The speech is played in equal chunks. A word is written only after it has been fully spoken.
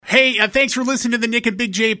Hey, thanks for listening to the Nick and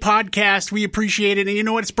Big J podcast. We appreciate it. And you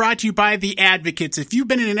know what? It's brought to you by The Advocates. If you've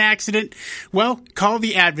been in an accident, well, call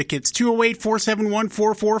The Advocates.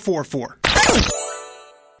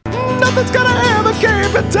 208-471-4444. Nothing's gonna ever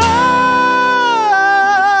keep it down.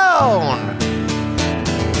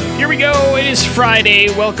 Here we go. It is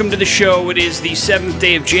Friday. Welcome to the show. It is the 7th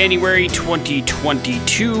day of January,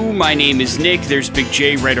 2022. My name is Nick. There's Big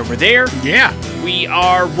J right over there. Yeah. We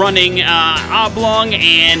are running oblong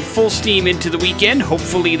and full steam into the weekend.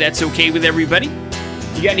 Hopefully that's okay with everybody.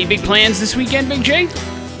 You got any big plans this weekend, Big J?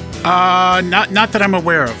 Not that I'm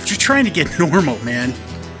aware of. Just trying to get normal, man.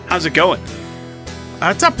 How's it going?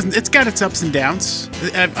 It's got its ups and downs.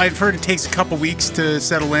 I've heard it takes a couple weeks to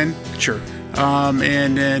settle in. Sure.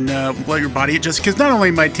 And let your body adjust. Because not only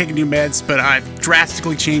am I taking new meds, but I've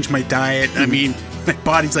drastically changed my diet. I mean, my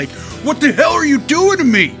body's like, what the hell are you doing to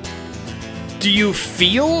me? Do you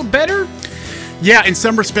feel better? Yeah, in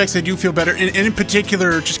some respects, I do feel better. And in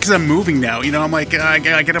particular, just because I'm moving now. You know, I'm like,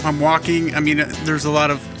 I get up, I'm walking. I mean, there's a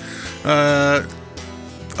lot of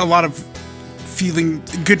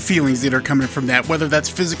good feelings that are coming from that. Whether that's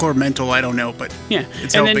physical or mental, I don't know. But yeah,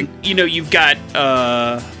 it's and helping. Then, you've got,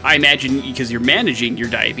 I imagine, because you're managing your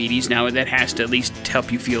diabetes now, that has to at least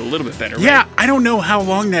help you feel a little bit better, right? Yeah, I don't know how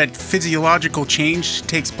long that physiological change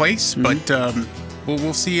takes place, but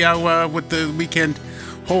we'll see how what the weekend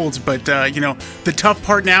holds. But the tough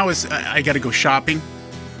part now is I got to go shopping,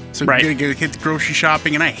 so right. I'm gonna hit the grocery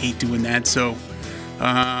shopping, and I hate doing that. So,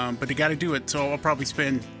 but I got to do it. So I'll probably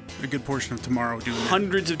spend a good portion of tomorrow doing that.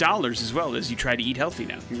 Hundreds of dollars as well as you try to eat healthy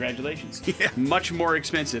now. Congratulations. Yeah. Much more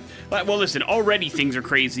expensive. Well, listen, already things are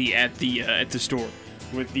crazy at the store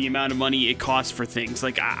with the amount of money it costs for things.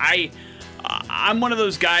 Like I'm one of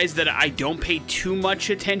those guys that I don't pay too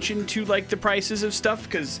much attention to like the prices of stuff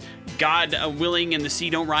because God willing and the sea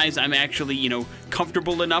don't rise, I'm actually,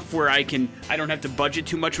 comfortable enough where I don't have to budget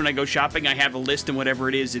too much when I go shopping. I have a list and whatever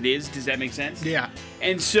it is. Does that make sense? Yeah.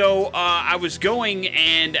 And so I was going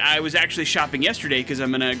and I was actually shopping yesterday because I'm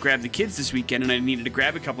going to grab the kids this weekend and I needed to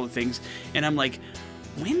grab a couple of things. And I'm like,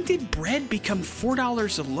 when did bread become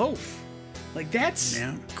 $4 a loaf? Like, that's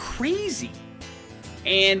crazy.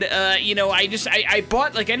 And, I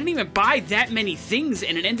bought, I didn't even buy that many things,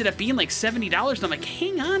 and it ended up being like $70. And I'm like,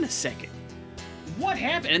 hang on a second. What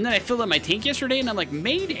happened? And then I filled up my tank yesterday, and I'm like,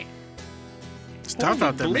 Mayday. It's tough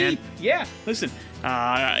out there, man. Yeah, listen,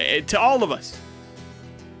 to all of us,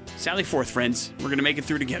 sally forth, friends. We're going to make it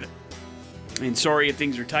through together. And sorry if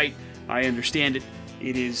things are tight. I understand it.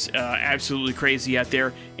 It is absolutely crazy out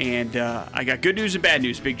there. And I got good news and bad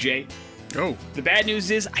news, Big J. Oh. The bad news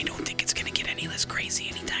is I don't think it's going to get any less crazy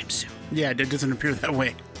anytime soon. Yeah, it doesn't appear that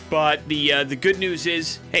way. But the good news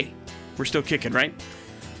is, hey, we're still kicking, right?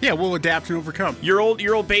 Yeah, we'll adapt and overcome. Your old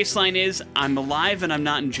baseline is I'm alive and I'm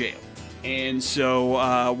not in jail. And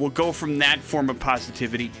so we'll go from that form of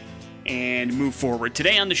positivity and move forward.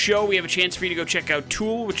 Today on the show, we have a chance for you to go check out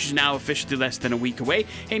Tool, which is now officially less than a week away.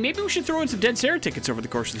 Hey, maybe we should throw in some Dead Sarah tickets over the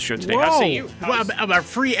course of the show today. Whoa. How say you? Our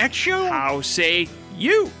free X show? How say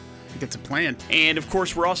you? It's a plan. And, of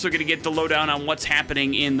course, we're also going to get the lowdown on what's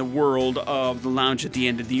happening in the world of the Lounge at the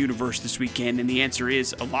End of the Universe this weekend, and the answer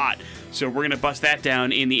is a lot. So we're going to bust that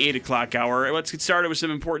down in the 8 o'clock hour. Let's get started with some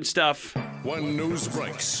important stuff. When news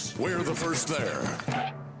breaks, we're the first there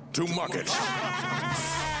to muck it.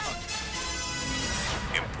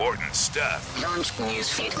 Important stuff. Launch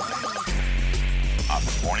newsfeed. On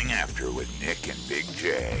the morning after with Nick and Big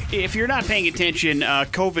J. If you're not paying attention,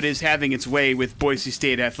 COVID is having its way with Boise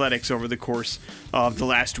State athletics over the course of the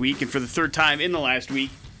last week. And for the third time in the last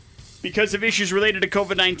week, because of issues related to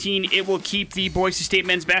COVID-19, it will keep the Boise State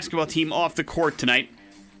men's basketball team off the court tonight.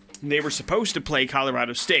 They were supposed to play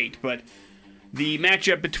Colorado State, but the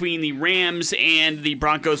matchup between the Rams and the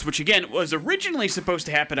Broncos, which again was originally supposed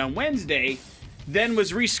to happen on Wednesday, then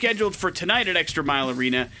was rescheduled for tonight at Extra Mile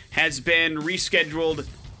Arena, has been rescheduled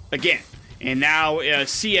again. And now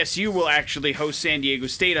CSU will actually host San Diego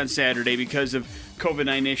State on Saturday because of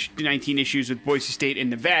COVID-19 issues with Boise State and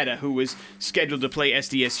Nevada, who was scheduled to play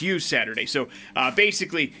SDSU Saturday. So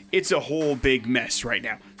basically, it's a whole big mess right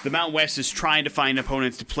now. The Mountain West is trying to find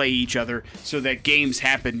opponents to play each other so that games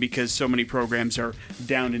happen because so many programs are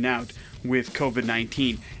down and out with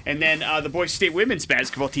COVID-19. And then the Boise State women's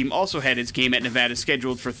basketball team also had its game at Nevada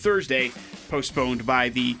scheduled for Thursday, postponed by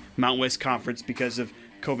the Mountain West Conference because of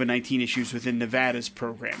COVID-19 issues within Nevada's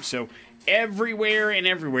program. So everywhere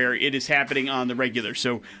it is happening on the regular.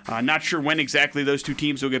 So not sure when exactly those two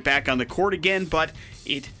teams will get back on the court again, but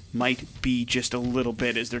it might be just a little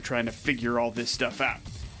bit as they're trying to figure all this stuff out.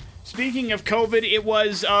 Speaking of COVID, it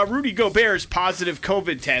was Rudy Gobert's positive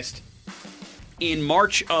COVID test in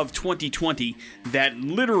March of 2020 that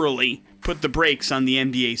literally put the brakes on the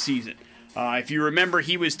NBA season. If you remember,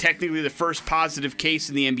 he was technically the first positive case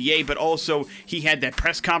in the NBA, but also he had that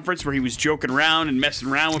press conference where he was joking around and messing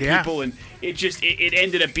around with people, and it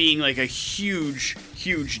ended up being like a huge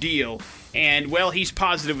deal. And, well, he's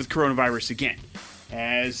positive with coronavirus again.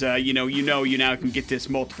 As you now can get this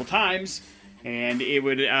multiple times, and it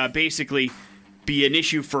would basically be an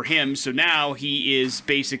issue for him. So now he is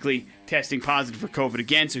basically testing positive for COVID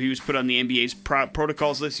again, so he was put on the NBA's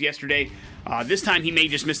protocols list yesterday. This time he may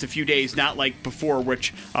just missed a few days, not like before,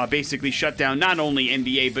 which basically shut down not only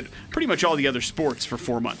NBA, but pretty much all the other sports for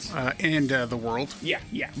 4 months. And the world. Yeah.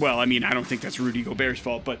 Well, I mean, I don't think that's Rudy Gobert's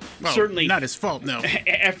fault, but certainly not his fault, no.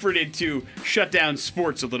 Efforted to shut down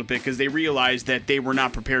sports a little bit because they realized that they were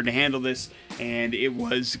not prepared to handle this, and it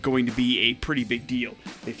was going to be a pretty big deal.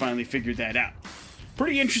 They finally figured that out.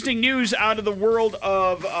 Pretty interesting news out of the world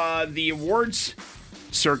of the awards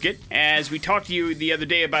circuit, as we talked to you the other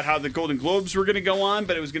day about how the Golden Globes were going to go on,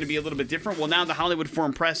 but it was going to be a little bit different. Well, now the Hollywood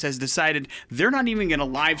Foreign Press has decided they're not even going to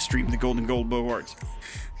live stream the Golden Globe Awards.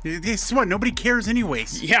 Guess what? Nobody cares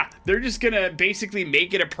anyways. Yeah, they're just going to basically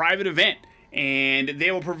make it a private event. And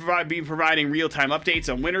they will be providing real-time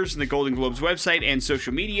updates on winners in the Golden Globes website and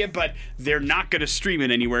social media, but they're not going to stream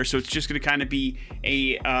it anywhere, so it's just going to kind of be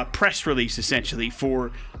a press release, essentially,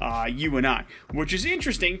 for you and I, which is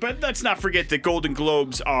interesting, but let's not forget the Golden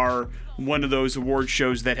Globes are one of those award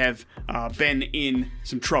shows that have been in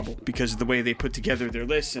some trouble because of the way they put together their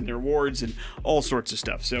lists and their awards and all sorts of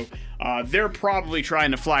stuff. So they're probably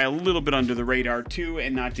trying to fly a little bit under the radar too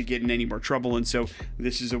and not to get in any more trouble. And so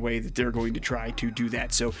this is a way that they're going to try to do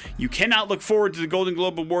that. So you cannot look forward to the Golden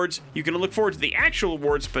Globe Awards. You can look forward to the actual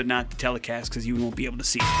awards, but not the telecast because you won't be able to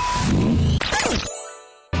see it.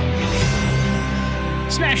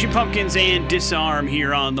 Smashing Pumpkins and Disarm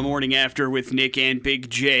here on The Morning After with Nick and Big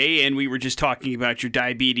J, and we were just talking about your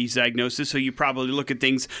diabetes diagnosis, so you probably look at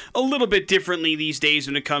things a little bit differently these days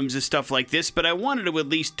when it comes to stuff like this, but I wanted to at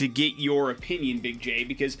least to get your opinion, Big J,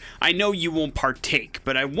 because I know you won't partake,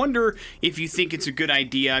 but I wonder if you think it's a good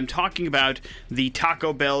idea. I'm talking about the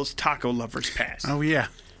Taco Bell's Taco Lovers Pass. Oh, yeah.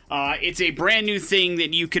 It's a brand new thing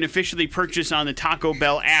that you can officially purchase on the Taco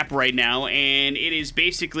Bell app right now, and it is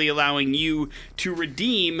basically allowing you to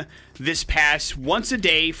redeem this pass once a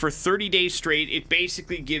day for 30 days straight. It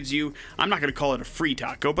basically gives you, I'm not going to call it a free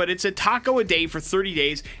taco, but it's a taco a day for 30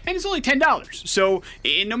 days, and it's only $10. So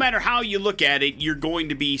no matter how you look at it, you're going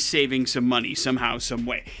to be saving some money somehow, some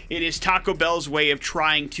way. It is Taco Bell's way of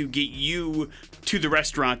trying to get you to the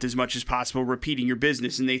restaurant as much as possible, repeating your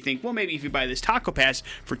business. And they think, well, maybe if you buy this taco pass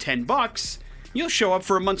for $10, you'll show up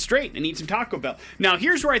for a month straight and eat some Taco Bell. Now,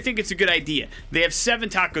 here's where I think it's a good idea. They have 7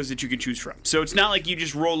 tacos that you can choose from. So it's not like you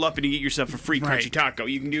just roll up and you get yourself a free crunchy taco.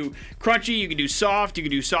 You can do crunchy, you can do soft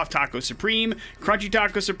taco supreme, crunchy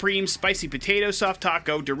taco supreme, spicy potato soft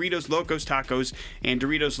taco, Doritos Locos Tacos, and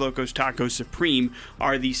Doritos Locos Taco Supreme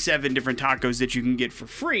are the 7 different tacos that you can get for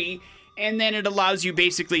free. And then it allows you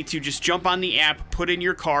basically to just jump on the app, put in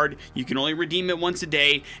your card. You can only redeem it once a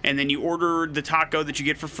day, and then you order the taco that you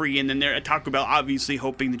get for free. And then they're at Taco Bell, obviously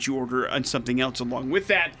hoping that you order something else along with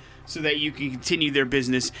that, so that you can continue their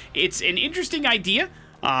business. It's an interesting idea.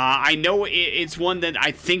 I know it's one that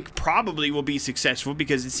I think probably will be successful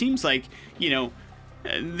because it seems like,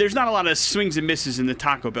 there's not a lot of swings and misses in the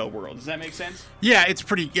Taco Bell world. Does that make sense? Yeah, it's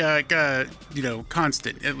pretty,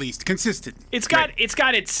 constant, at least consistent. It's got its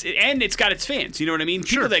fans. You know what I mean?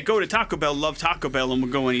 People that go to Taco Bell love Taco Bell and will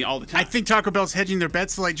go and eat all the time. I think Taco Bell's hedging their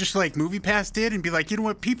bets, just like MoviePass did, and be like, you know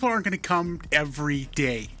what? People aren't going to come every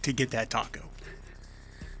day to get that taco.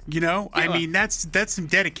 I mean, that's some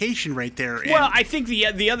dedication right there. And well, I think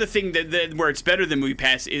the other thing that where it's better than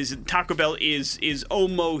MoviePass is Taco Bell is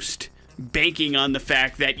almost banking on the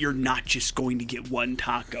fact that you're not just going to get one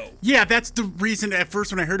taco. Yeah, that's the reason at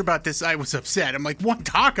first when I heard about this, I was upset. I'm like, one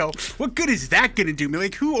taco? What good is that going to do me?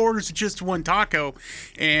 Like, who orders just one taco?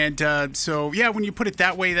 And so, yeah, when you put it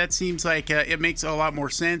that way, that seems like it makes a lot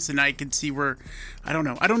more sense, and I can see where, I don't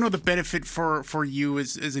know the benefit for you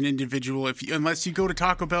as an individual, unless you go to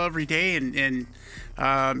Taco Bell every day and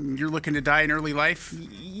you're looking to die in early life.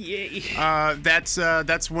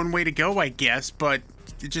 That's one way to go, I guess, but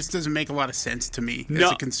it just doesn't make a lot of sense to me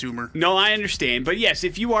as a consumer. No, I understand. But yes,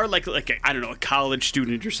 if you are like a college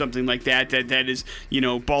student or something like that is,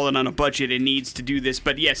 balling on a budget and needs to do this.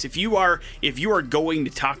 But yes, if you are going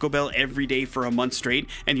to Taco Bell every day for a month straight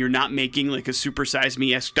and you're not making like a Super Size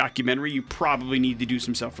Me-esque documentary, you probably need to do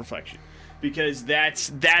some self-reflection, because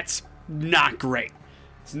that's not great.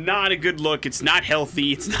 It's not a good look. It's not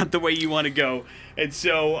healthy. It's not the way you want to go. And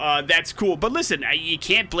so that's cool. But listen, you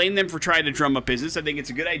can't blame them for trying to drum up business. I think it's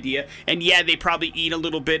a good idea. And yeah, they probably eat a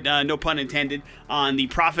little bit, no pun intended, on the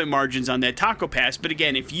profit margins on that Taco Pass. But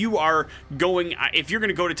again, if you're going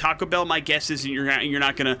to go to Taco Bell, my guess is you're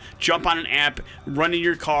not going to jump on an app, run in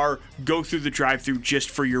your car, go through the drive-thru just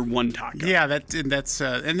for your one taco. Yeah,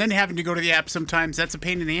 and then having to go to the app sometimes, that's a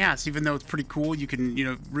pain in the ass. Even though it's pretty cool, you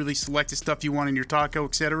can really select the stuff you want in your taco,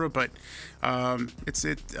 etc. But on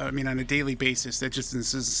a daily basis, that just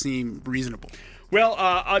doesn't seem reasonable.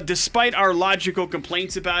 Well, despite our logical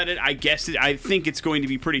complaints about it, I think it's going to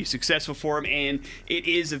be pretty successful for them, and it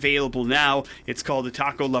is available now. It's called the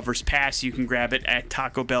Taco Lovers Pass. You can grab it at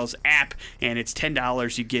Taco Bell's app, and it's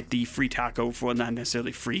 $10. You get the free taco for, well, not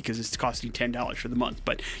necessarily free because it's costing $10 for the month,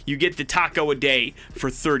 but you get the taco a day for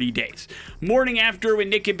 30 days. Morning After with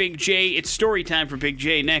Nick and Big J. It's story time for Big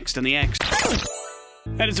J next on the X.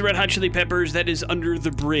 That is the Red Hot Chili Peppers. That is Under the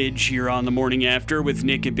Bridge here on the Morning After with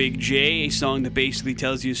Nick and Big J, a song that basically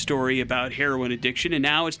tells you a story about heroin addiction. And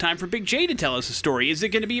now it's time for Big J to tell us a story. Is it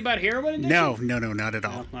going to be about heroin addiction? No, not at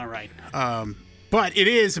all. Oh, all right. But it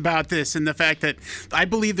is about this and the fact that I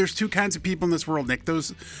believe there's two kinds of people in this world, Nick.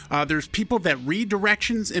 There's people that read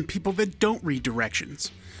directions and people that don't read directions.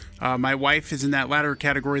 My wife is in that latter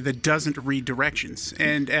category that doesn't read directions.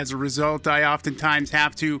 And as a result, I oftentimes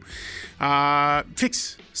have to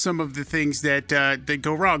fix some of the things that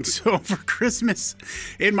go wrong. So for Christmas,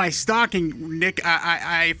 in my stocking, Nick,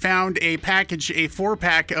 I found a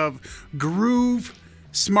 4-pack of Groove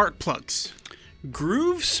smart plugs.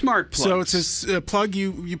 Groove smart plugs. So it's a plug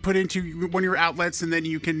you put into one of your outlets, and then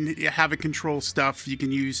you can have it control stuff. You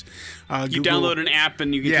can use you Google. download an app,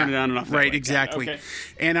 and you can turn it on and off. Right, exactly. Okay.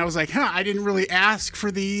 And I was like, I didn't really ask for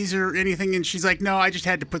these or anything. And she's like, no, I just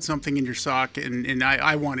had to put something in your sock, and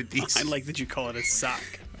I wanted these. I like that you call it a sock.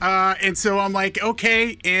 And so I'm like,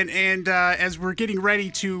 okay. And as we're getting ready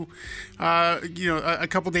to, a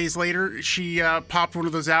couple days later, she popped one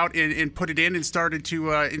of those out and put it in and started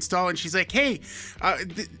to install. And she's like, hey,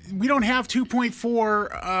 we don't have 2.4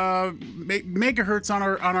 megahertz on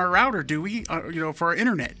our router, do we? For our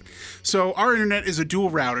internet. So our internet is a dual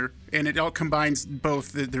router. And it all combines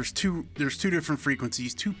both. There's two different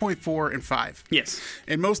frequencies, 2.4 and 5. Yes.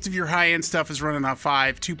 And most of your high-end stuff is running on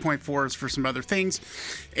 5. 2.4 is for some other things.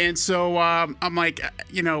 And so I'm like,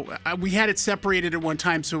 we had it separated at one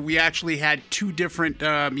time, so we actually had two different,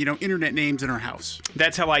 internet names in our house.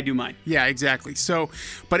 That's how I do mine. Yeah, exactly. So,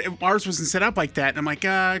 but ours wasn't set up like that. And I'm like,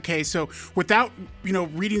 okay. So without,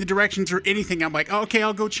 reading the directions or anything, I'm like, okay,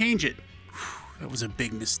 I'll go change it. That was a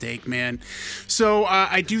big mistake, man. So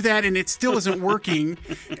I do that, and it still isn't working.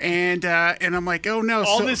 and I'm like, oh, no.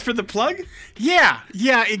 All this for the plug? Yeah,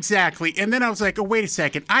 exactly. And then I was like, oh, wait a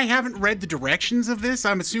second. I haven't read the directions of this.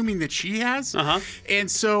 I'm assuming that she has. Uh-huh. And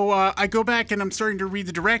so I go back, and I'm starting to read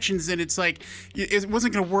the directions, and it's like it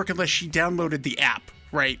wasn't going to work unless she downloaded the app.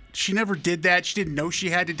 Right. She never did that. She didn't know she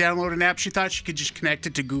had to download an app. She thought she could just connect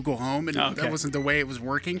it to Google Home, and that wasn't the way it was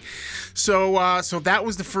working. So that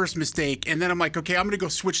was the first mistake. And then I'm like, okay, I'm going to go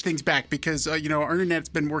switch things back because, our internet's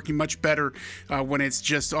been working much better when it's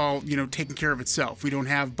just all, taking care of itself. We don't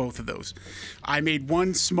have both of those. I made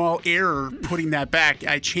one small error putting that back.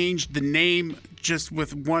 I changed the name just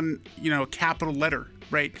with one, capital letter.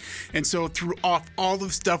 Right. And so through all the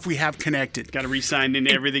stuff we have connected. Got to re-sign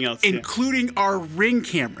into everything else. Including our Ring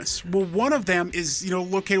cameras. Well, one of them is,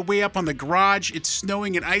 located way up on the garage. It's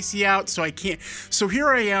snowing and icy out, so I can't. So here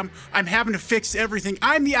I am. I'm having to fix everything.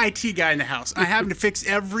 I'm the IT guy in the house. I'm having to fix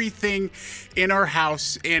everything in our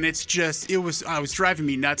house, and it was driving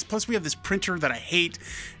me nuts. Plus, we have this printer that I hate.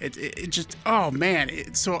 It just, oh,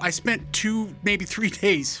 man. So I spent 2, maybe 3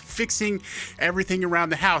 days fixing everything around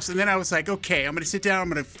the house. And then I was like, okay, I'm going to sit down. I'm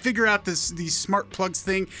going to figure out these smart plugs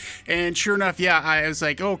thing. And sure enough, I was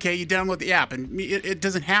like, okay, you download the app. And it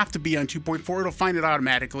doesn't have to be on 2.4. It'll find it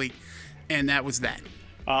automatically. And that was that.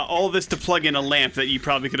 All this to plug in a lamp that you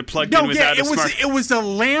probably could have plugged in without a smart... it was a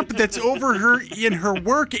lamp that's over in her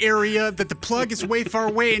work area that the plug is way far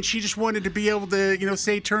away, and she just wanted to be able to,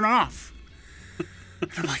 say turn off.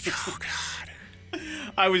 And I'm like, oh, God.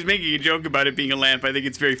 I was making a joke about it being a lamp. I think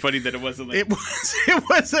it's very funny that it was a lamp. It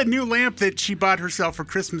was a new lamp that she bought herself for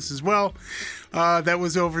Christmas as well. That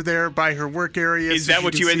was over there by her work area. Is that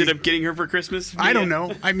what you ended up getting her for Christmas? I don't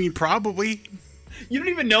know. I mean, probably. You don't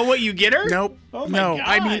even know what you get her? Nope. Oh my no. God.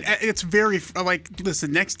 I mean, it's very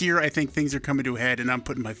listen, next year I think things are coming to a head and I'm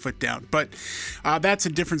putting my foot down. But that's a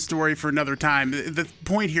different story for another time. The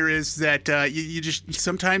point here is that you just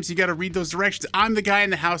sometimes you got to read those directions. I'm the guy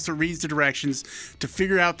in the house that reads the directions to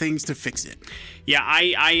figure out things to fix it. Yeah,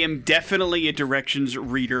 I am definitely a directions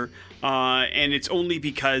reader. and it's only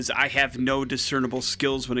because I have no discernible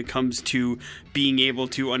skills when it comes to being able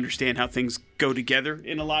to understand how things go together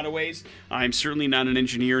in a lot of ways. I'm certainly not an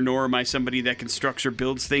engineer, nor am I somebody that constructs or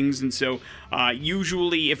builds things, and so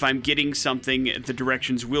usually if I'm getting something, the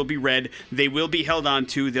directions will be read, they will be held on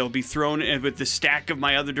to, they'll be thrown with the stack of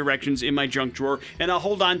my other directions in my junk drawer, and I'll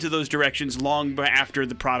hold on to those directions long after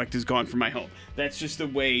the product is gone from my home. That's just the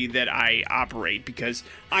way that I operate, because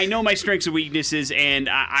I know my strengths and weaknesses, and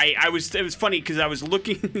it was funny because I was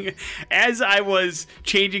looking as I was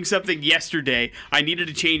changing something yesterday. I needed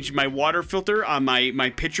to change my water filter on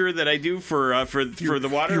my pitcher that I do for the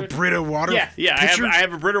water. Your Brita water. Yeah. pitcher? I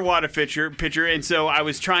have a Brita water pitcher, and so I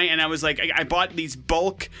was trying, and I was like, I bought these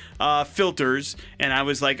bulk filters, and I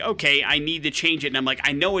was like, okay, I need to change it, and I'm like,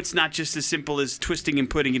 I know it's not just as simple as twisting and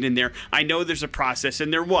putting it in there. I know there's a process,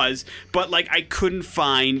 and there was, but like I couldn't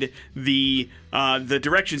find the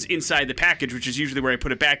directions inside the package, which is usually where I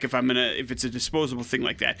put it back if it's a disposable thing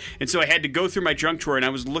like that. And so I had to go through my junk drawer, and I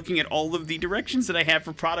was looking at all of the directions that I have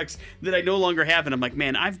for products that I no longer have, and I'm like,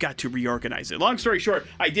 man, I've got to reorganize it. Long story short,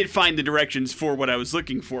 I did find the directions for what I was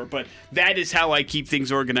looking for, but that is how I keep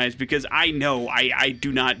things organized, because I know I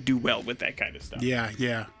do not do well with that kind of stuff.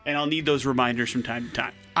 Yeah. And I'll need those reminders from time to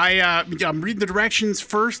time. I'm reading the directions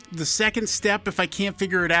first. The second step, if I can't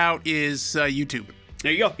figure it out, is YouTube.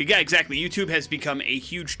 There you go. Yeah, exactly. YouTube has become a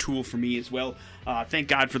huge tool for me as well. Thank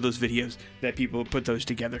God for those videos that people put those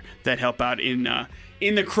together that help out in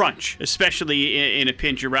the crunch, especially in a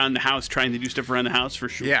pinch around the house, trying to do stuff around the house for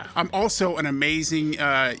sure. Yeah, I'm also an amazing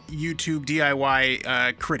YouTube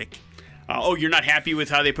DIY critic. You're not happy with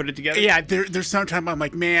how they put it together? Yeah, there's sometimes I'm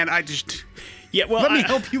like, man, Yeah, well, let me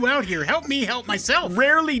help you out here. Help me help myself.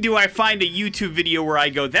 Rarely do I find a YouTube video where I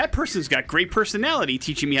go, that person's got great personality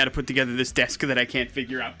teaching me how to put together this desk that I can't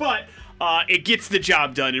figure out. But it gets the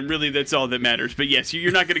job done, and really that's all that matters. But yes,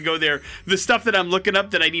 you're not going to go there. The stuff that I'm looking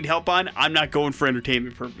up that I need help on, I'm not going for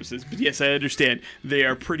entertainment purposes. But yes, I understand. They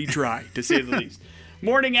are pretty dry, to say the least.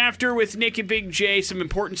 Morning After with Nick and Big J. Some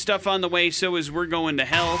important stuff on the way, so as we're going to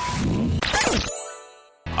hell.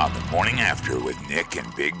 On the Morning After with Nick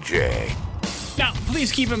and Big J. Now,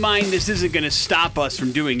 please keep in mind this isn't going to stop us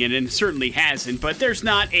from doing it, and it certainly hasn't, but there's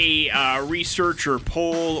not a research or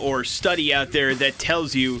poll or study out there that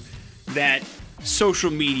tells you that social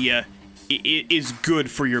media is good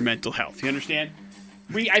for your mental health. You understand?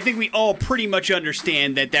 I think we all pretty much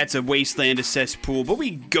understand that that's a wasteland, a cesspool, but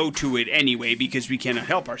we go to it anyway because we cannot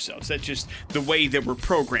help ourselves. That's just the way that we're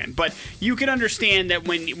programmed. But you can understand that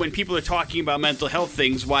when people are talking about mental health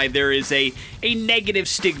things, why there is a negative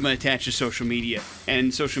stigma attached to social media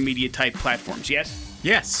and social media type platforms, yes?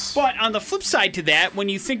 Yes. But on the flip side to that, when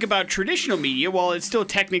you think about traditional media, while it's still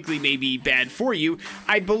technically maybe bad for you,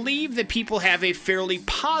 I believe that people have a fairly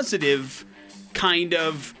positive kind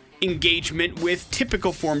of engagement with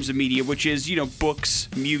typical forms of media, which is, books,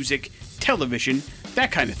 music, television,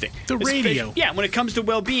 that kind of thing. The radio. Yeah, when it comes to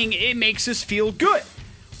well-being, it makes us feel good.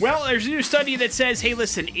 Well, there's a new study that says, hey,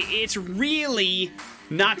 listen, it's really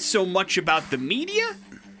not so much about the media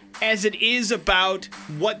as it is about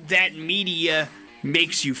what that media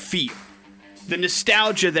makes you feel. The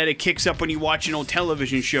nostalgia that it kicks up when you watch an old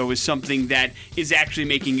television show is something that is actually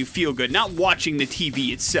making you feel good, not watching the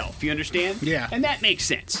TV itself. You understand? Yeah. And that makes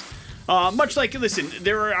sense. Much like, listen,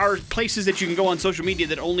 there are places that you can go on social media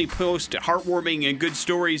that only post heartwarming and good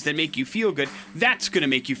stories that make you feel good. That's going to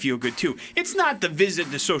make you feel good too. It's not the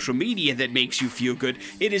visit to social media that makes you feel good.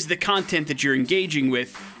 It is the content that you're engaging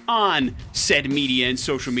with on said media and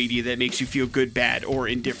social media that makes you feel good, bad, or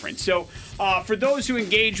indifferent. So for those who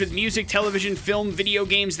engage with music, television, film, video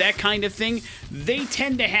games, that kind of thing, they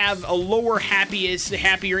tend to have a lower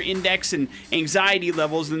happier index and anxiety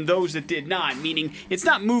levels than those that did not, meaning it's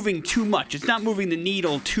not moving too much. It's not moving the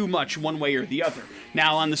needle too much one way or the other.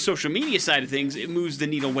 Now, on the social media side of things, it moves the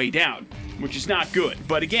needle way down, which is not good.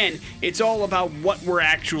 But again, it's all about what we're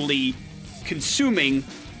actually consuming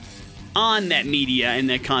on that media and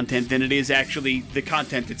that content than it is actually the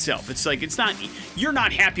content itself. You're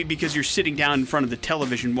not happy because you're sitting down in front of the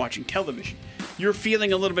television watching television. You're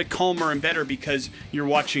feeling a little bit calmer and better because you're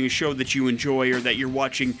watching a show that you enjoy, or that you're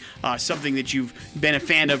watching something that you've been a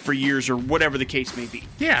fan of for years, or whatever the case may be.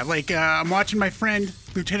 Yeah, like I'm watching my friend,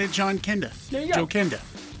 Lieutenant John Kenda. There you go. Joe Kenda.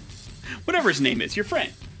 Whatever his name is, your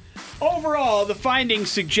friend. Overall, the findings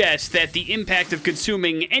suggest that the impact of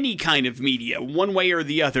consuming any kind of media, one way or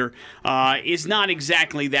the other, is not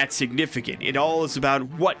exactly that significant. It all is about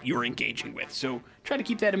what you're engaging with. So try to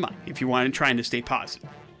keep that in mind if you want to try to stay positive.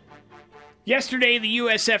 Yesterday, the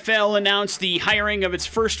USFL announced the hiring of its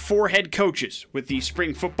first 4 head coaches, with the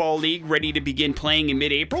Spring Football League ready to begin playing in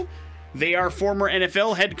mid-April. They are former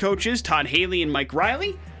NFL head coaches Todd Haley and Mike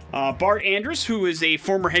Riley, Bart Andrus, who is a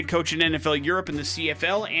former head coach in NFL Europe and the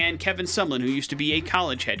CFL, and Kevin Sumlin, who used to be a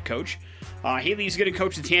college head coach. Haley is going to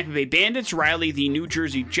coach the Tampa Bay Bandits, Riley the New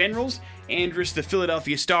Jersey Generals, Andrus the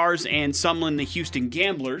Philadelphia Stars, and Sumlin the Houston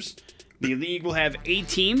Gamblers. The league will have 8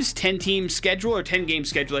 teams, 10-game schedule, or 10-game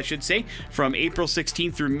schedule, I should say, from April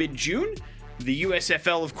 16th through mid-June. The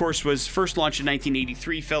USFL, of course, was first launched in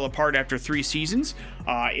 1983, fell apart after 3 seasons.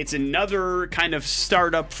 It's another kind of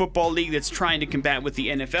startup football league that's trying to combat with the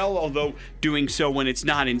NFL, although doing so when it's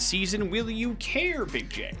not in season. Will you care, Big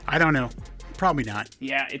J? I don't know. Probably not.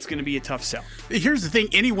 Yeah, it's going to be a tough sell. Here's the thing.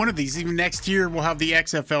 Any one of these, even next year, we'll have the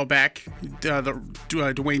XFL back,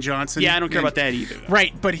 Dwayne Johnson. Yeah, I don't care about that either, though.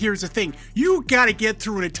 Right, but here's the thing. You got to get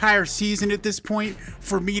through an entire season at this point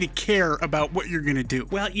for me to care about what you're going to do.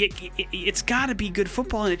 Well, it's got to be good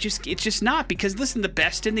football, and it's just not. Because, listen, the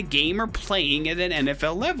best in the game are playing at an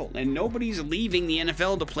NFL level, and nobody's leaving the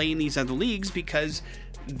NFL to play in these other leagues because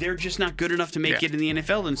they're just not good enough to make it in the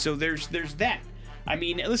NFL, and so there's that. I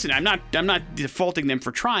mean, listen, I'm not defaulting them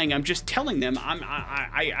for trying. I'm just telling them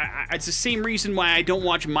it's the same reason why I don't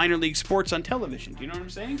watch minor league sports on television. Do you know what I'm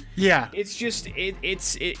saying? Yeah. It's just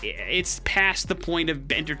it's past the point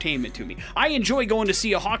of entertainment to me. I enjoy going to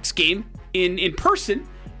see a Hawks game in person,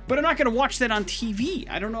 but I'm not going to watch that on TV.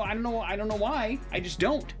 I don't know why. I just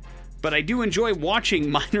don't. But I do enjoy watching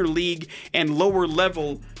minor league and lower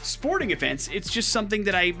level sporting events. It's just something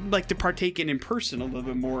that I like to partake in person a little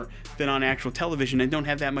bit more than on actual television. I don't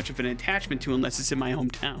have that much of an attachment to unless it's in my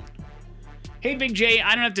hometown. Hey, Big J,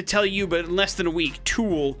 I don't have to tell you, but in less than a week,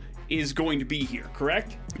 Tool is going to be here,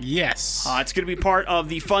 correct? Yes. It's going to be part of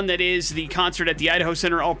the fun that is the concert at the Idaho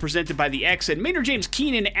Center, all presented by the X. And Maynard James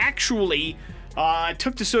Keenan actually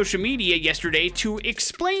took to social media yesterday to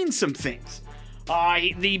explain some things.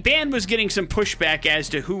 The band was getting some pushback as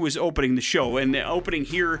to who was opening the show, and the opening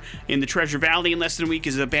here in the Treasure Valley in less than a week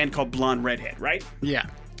is a band called Blonde Redhead, right? Yeah.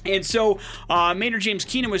 And so Maynard James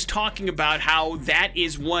Keenan was talking about how that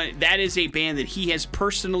is a band that he has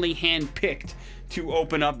personally handpicked to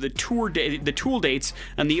open up the Tool dates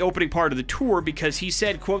on the opening part of the tour, because he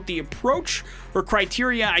said, quote, "The approach or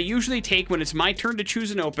criteria I usually take when it's my turn to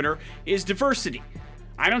choose an opener is diversity.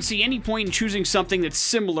 I don't see any point in choosing something that's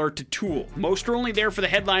similar to Tool. Most are only there for the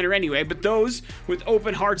headliner anyway, but those with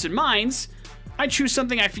open hearts and minds, I choose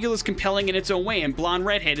something I feel is compelling in its own way, and Blonde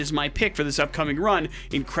Redhead is my pick for this upcoming run.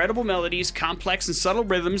 Incredible melodies, complex and subtle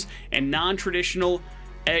rhythms, and non-traditional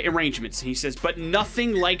arrangements." He says, but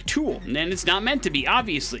nothing like Tool, and it's not meant to be,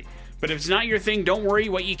 obviously. But if it's not your thing, don't worry.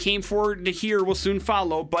 What you came for to hear will soon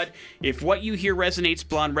follow. But if what you hear resonates,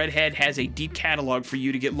 Blonde Redhead has a deep catalog for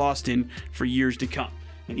you to get lost in for years to come.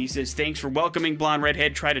 And he says, thanks for welcoming Blonde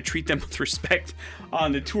Redhead. Try to treat them with respect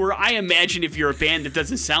on the tour. I imagine if you're a band that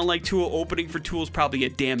doesn't sound like Tool, opening for Tool is probably a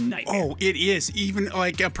damn nightmare. Oh, it is. Even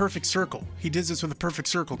like a Perfect Circle. He did this with a Perfect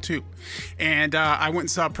Circle, too. And I went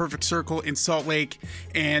and saw Perfect Circle in Salt Lake,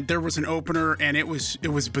 and there was an opener, and it was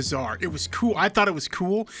bizarre. It was cool. I thought it was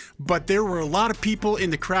cool, but there were a lot of people in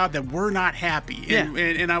the crowd that were not happy.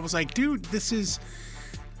 And I was like, dude, this is...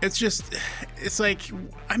 It's like,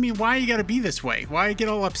 I mean, why you got to be this way? Why get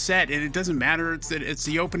all upset? And it doesn't matter. It's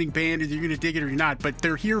the opening band, and you're going to dig it or you're not. But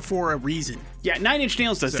they're here for a reason. Yeah, Nine Inch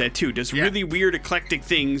Nails does that too. Does really weird, eclectic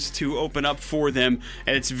things to open up for them.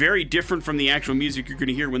 And it's very different from the actual music you're going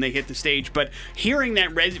to hear when they hit the stage. But hearing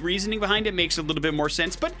that reasoning behind it makes a little bit more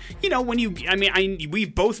sense. But, you know,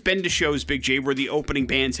 we've both been to shows, Big J, where the opening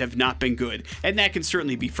bands have not been good. And that can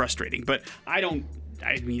certainly be frustrating. But I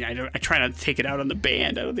try not to take it out on the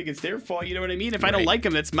band. I don't think it's their fault. You know what I mean? If I don't like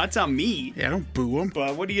them, that's on me. Yeah, don't boo them.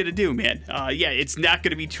 But what are you going to do, man? It's not going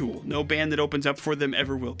to be Tool. No band that opens up for them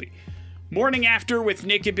ever will be. Morning After with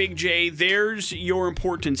Nick and Big J. There's your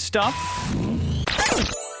important stuff.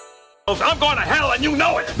 I'm going to hell and you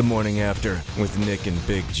know it! The Morning After with Nick and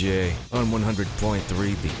Big J on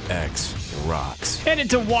 100.3 The X rocks. Headed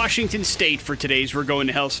to Washington State for today's We're Going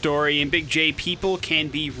to Hell story. And Big J, people can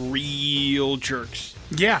be real jerks.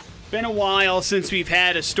 Yeah. Been a while since we've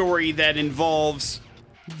had a story that involves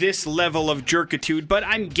this level of jerkitude, but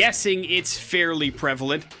I'm guessing it's fairly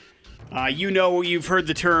prevalent. You've heard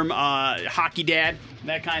the term hockey dad,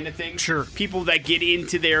 that kind of thing. Sure. People that get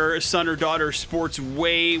into their son or daughter's sports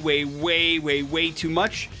way, way, way, way, way too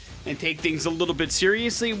much and take things a little bit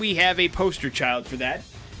seriously. We have a poster child for that,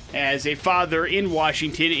 as a father in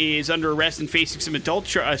Washington is under arrest and facing some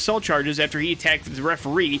assault charges after he attacked the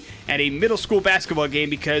referee at a middle school basketball game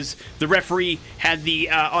because the referee had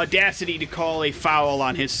the audacity to call a foul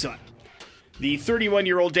on his son. The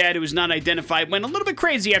 31-year-old dad, who was not identified, went a little bit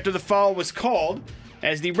crazy after the foul was called.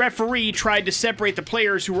 As the referee tried to separate the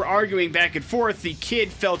players who were arguing back and forth, the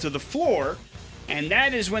kid fell to the floor, and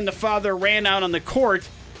that is when the father ran out on the court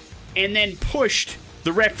and then pushed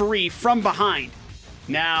the referee from behind.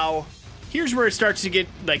 Now, here's where it starts to get,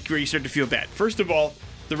 like, where you start to feel bad. First of all,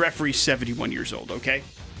 the referee's 71 years old, okay?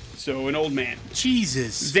 So, an old man.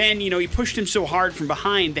 Jesus. Then, he pushed him so hard from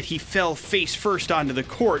behind that he fell face first onto the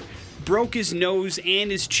court, broke his nose and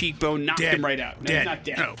his cheekbone, knocked him right out. No, Dead. he's not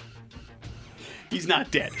dead. No. He's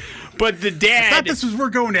not dead. But the dad... I thought this was We're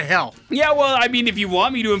Going to Hell. Yeah, well, I mean, if you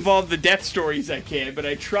want me to involve the death stories, I can, but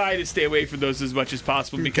I try to stay away from those as much as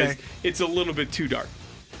possible because it's a little bit too dark.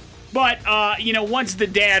 But, once the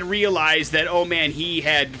dad realized that, oh man, he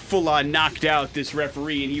had full-on knocked out this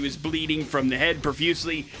referee and he was bleeding from the head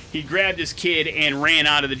profusely, he grabbed his kid and ran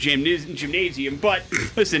out of the gymnasium. But,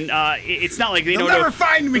 listen, it's not like they They'll don't never know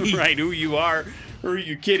find me. right, who you are or who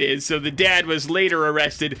your kid is. So the dad was later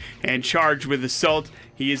arrested and charged with assault.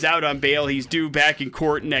 He is out on bail. He's due back in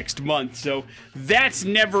court next month. So that's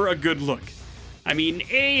never a good look. I mean,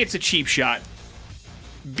 A, it's a cheap shot.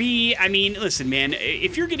 B, I mean, listen, man,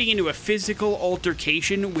 if you're getting into a physical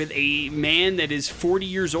altercation with a man that is 40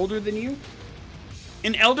 years older than you,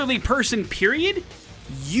 an elderly person, period,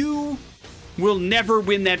 you will never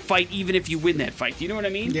win that fight, even if you win that fight. Do you know what I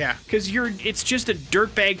mean? Yeah. Because it's just a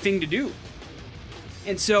dirtbag thing to do.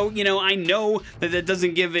 And so, I know that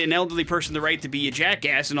doesn't give an elderly person the right to be a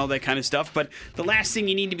jackass and all that kind of stuff, but the last thing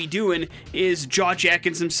you need to be doing is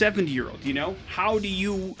jaw-jacking some 70-year-old, How do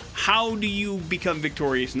you become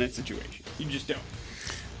victorious in that situation? You just don't.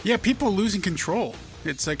 Yeah, people losing control.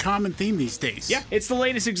 It's a common theme these days. Yeah, it's the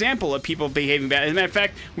latest example of people behaving bad. As a matter of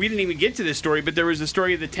fact, we didn't even get to this story, but there was a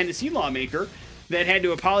story of the Tennessee lawmaker that had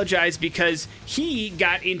to apologize because he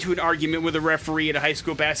got into an argument with a referee at a high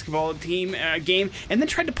school basketball team game and then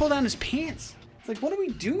tried to pull down his pants. It's like, what are we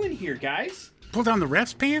doing here, guys? Pull down the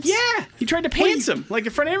ref's pants? Yeah, he tried to pants him, like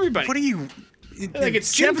in front of everybody. What are you... Like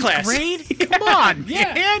it's gym class. Grade? Come on,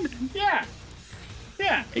 yeah. man.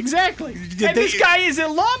 Yeah, exactly. Did this guy is a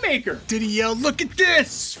lawmaker. Did he yell, look at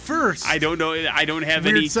this, first? I don't know. I don't have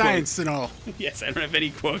Weird any science quotes. and all. Yes, I don't have any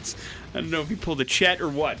quotes. I don't know if he pulled a Chet or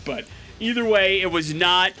what, but either way, it was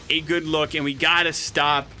not a good look, and we gotta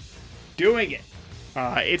stop doing it.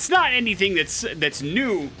 It's not anything that's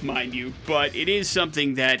new, mind you, but it is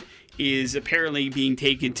something that is apparently being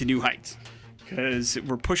taken to new heights. Because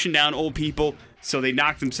we're pushing down old people, so they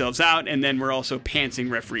knock themselves out, and then we're also pantsing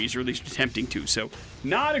referees, or at least attempting to. So,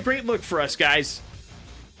 not a great look for us, guys.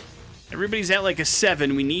 Everybody's at like a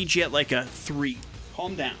 7. We need you at like a 3.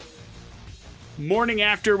 Calm down. Morning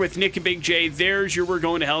After with Nick and Big J. There's your We're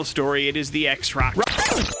Going to Hell story. It is the X-Rock.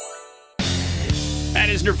 That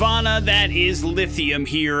is Nirvana. That is Lithium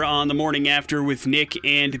here on the Morning After with Nick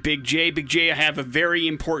and Big J. Big J, I have a very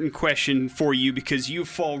important question for you because you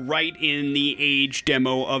fall right in the age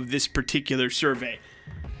demo of this particular survey.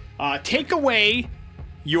 Take away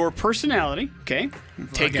your personality, okay?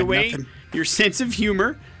 Take away your sense of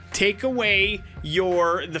humor. Take away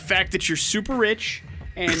the fact that you're super rich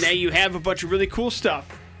and that you have a bunch of really cool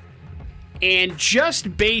stuff. And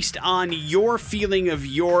just based on your feeling of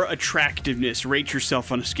your attractiveness, rate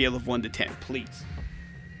yourself on a scale of 1 to 10, please.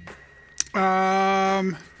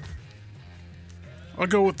 I'll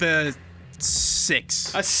go with the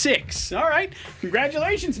 6. A 6. All right.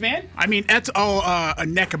 Congratulations, man. I mean, that's all a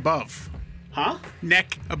neck above. Huh?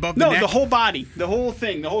 Neck above the No, neck? the whole body. The whole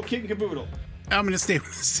thing. The whole kit and caboodle. I'm going to stay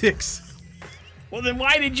with the 6. Well, then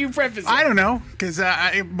why did you preface it? I don't know, because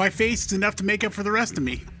my face is enough to make up for the rest of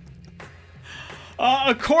me.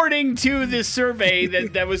 According to this survey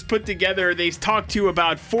that was put together, they talked to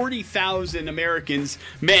about 40,000 Americans,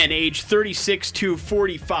 men aged 36 to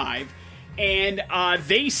 45, and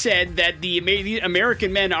they said that the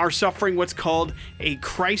American men are suffering what's called a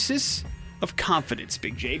crisis of confidence,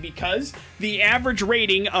 Big J, because the average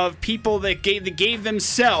rating of people that gave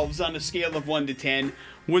themselves on a scale of 1 to 10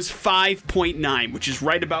 was 5.9, which is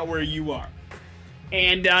right about where you are.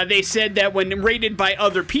 And they said that when rated by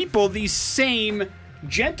other people, these same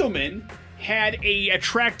gentlemen had a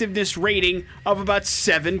attractiveness rating of about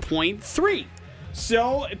 7.3.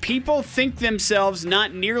 So people think themselves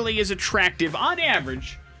not nearly as attractive on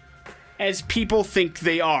average as people think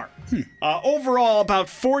they are. Overall, about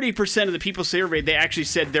 40% of the people surveyed, they actually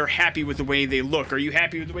said they're happy with the way they look. Are you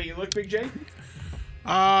happy with the way you look, Big J?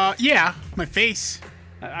 Yeah, my face.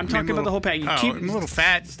 I'm talking about the whole pack. I'm a little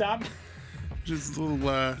fat. Stop. Just a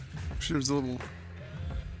little, she was a little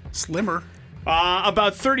slimmer.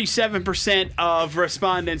 About 37% of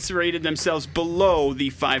respondents rated themselves below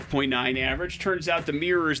the 5.9 average. Turns out the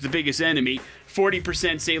mirror is the biggest enemy.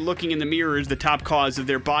 40% say looking in the mirror is the top cause of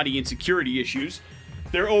their body insecurity issues.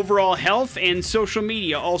 Their overall health and social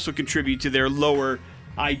media also contribute to their lower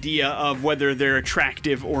idea of whether they're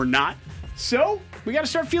attractive or not. So, we got to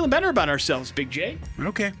start feeling better about ourselves, Big J.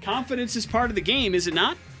 Okay. Confidence is part of the game, is it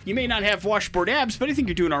not? You may not have washboard abs, but I think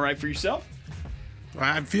you're doing all right for yourself.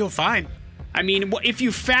 I feel fine. I mean, if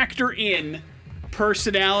you factor in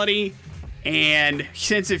personality and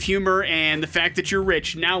sense of humor and the fact that you're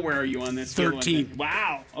rich, now where are you on that scale? 13.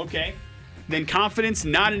 Wow, okay. Then confidence,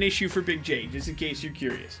 not an issue for Big J, just in case you're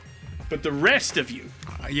curious. But the rest of you...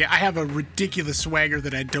 Yeah, I have a ridiculous swagger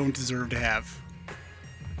that I don't deserve to have.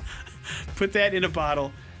 Put that in a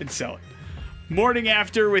bottle and sell it. Morning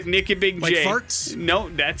After with Nick and Big Like J. farts? No,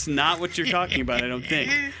 that's not what you're talking about, I don't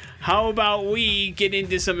think. How about we get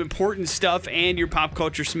into some important stuff and your pop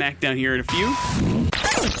culture smackdown here in a few?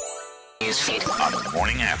 On the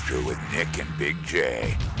Morning After with Nick and Big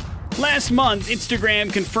J. Last month,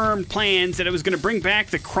 Instagram confirmed plans that it was going to bring back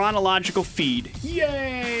the chronological feed.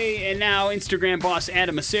 Yay! And now Instagram boss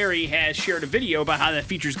Adam Mosseri has shared a video about how that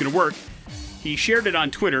feature is going to work. He shared it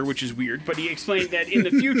on Twitter, which is weird, but he explained that in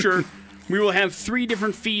the future, we will have 3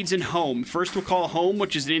 different feeds in Home. First, we'll call Home,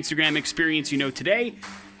 which is an Instagram experience you know today,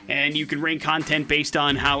 and you can rank content based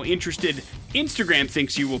on how interested Instagram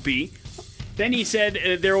thinks you will be. Then he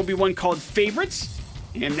said there will be one called Favorites,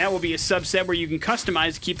 and that will be a subset where you can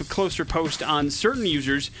customize to keep a closer post on certain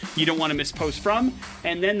users you don't want to miss posts from.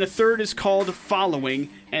 And then the third is called Following,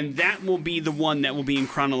 and that will be the one that will be in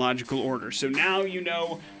chronological order. So now you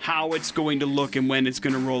know how it's going to look and when it's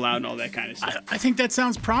going to roll out and all that kind of stuff. I think that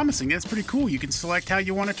sounds promising. That's pretty cool. You can select how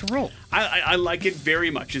you want it to roll. I like it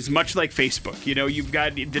very much. It's much like Facebook. You know, you've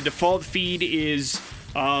got the default feed is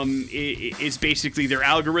basically their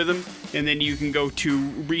algorithm, and then you can go to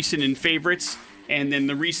recent and favorites. And then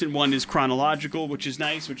the recent one is chronological, which is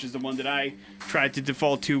nice, which is the one that I tried to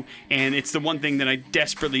default to. And it's the one thing that I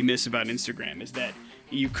desperately miss about Instagram is that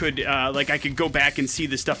you could, I could go back and see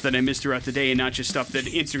the stuff that I missed throughout the day and not just stuff that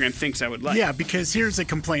Instagram thinks I would like. Yeah, because here's a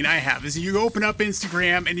complaint I have, is you open up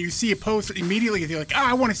Instagram and you see a post immediately, you're like,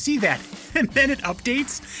 I want to see that. And then it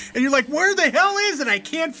updates, and you're like, where the hell is it? I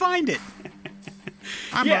can't find it.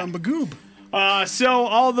 I'm a magoob. So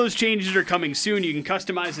all those changes are coming soon. You can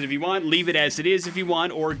customize it if you want, leave it as it is if you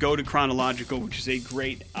want, or go to chronological, which is a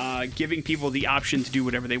great, giving people the option to do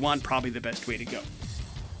whatever they want, probably the best way to go.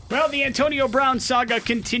 Well, the Antonio Brown saga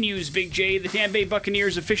continues, Big J. The Tampa Bay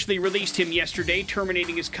Buccaneers officially released him yesterday,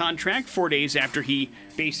 terminating his contract 4 days after he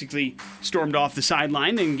basically stormed off the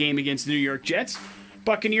sideline in a game against the New York Jets.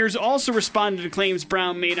 Buccaneers also responded to claims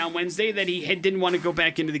Brown made on Wednesday that he didn't want to go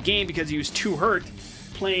back into the game because he was too hurt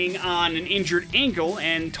playing on an injured ankle,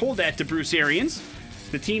 and told that to Bruce Arians.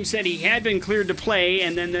 The team said he had been cleared to play,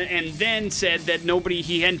 and then said that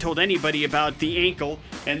he hadn't told anybody about the ankle.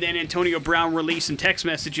 And then Antonio Brown released some text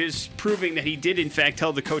messages proving that he did in fact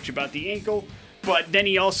tell the coach about the ankle. But then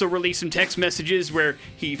he also released some text messages where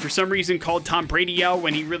he, for some reason, called Tom Brady out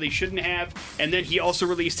when he really shouldn't have. And then he also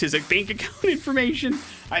released his bank account information.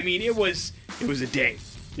 I mean, it was a day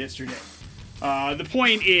yesterday. The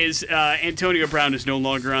point is, Antonio Brown is no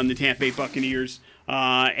longer on the Tampa Bay Buccaneers.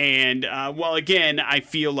 Again, I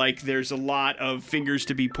feel like there's a lot of fingers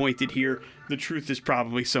to be pointed here. The truth is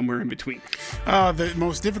probably somewhere in between. The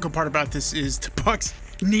most difficult part about this is the Bucs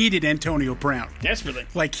needed Antonio Brown. Desperately.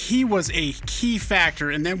 Like, he was a key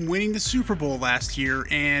factor in them winning the Super Bowl last year,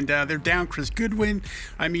 and they're down Chris Goodwin.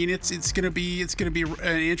 I mean, it's gonna be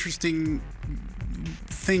an interesting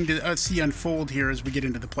thing to see unfold here as we get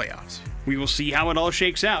into the playoffs. We will see how it all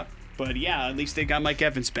shakes out. But yeah, at least they got Mike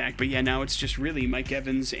Evans back. But yeah, now it's just really Mike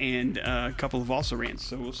Evans and a couple of also-rans,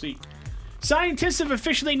 so we'll see. Scientists have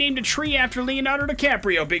officially named a tree after Leonardo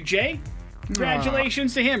DiCaprio, Big J.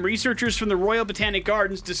 Congratulations to him. Researchers from the Royal Botanic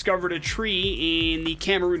Gardens discovered a tree in the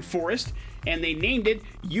Cameroon forest, and they named it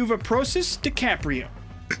Euphorus DiCaprio.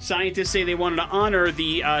 Scientists say they wanted to honor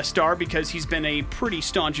the star because he's been a pretty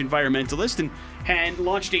staunch environmentalist and had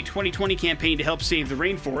launched a 2020 campaign to help save the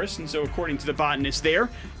rainforest. And so, according to the botanists there,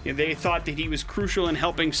 they thought that he was crucial in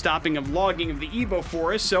helping stopping of logging of the Igbo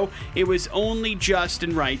forest. So it was only just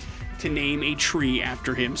and right to name a tree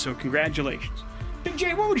after him. So congratulations. Big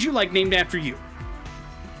J, what would you like named after you?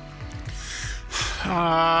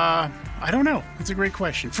 I don't know. It's a great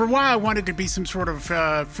question. For a while, I wanted to be some sort of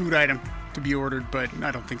food item to be ordered, but I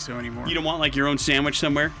don't think so anymore. You don't want like your own sandwich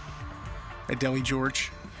somewhere? A Deli George.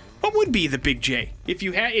 What would be the Big J? If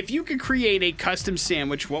you could create a custom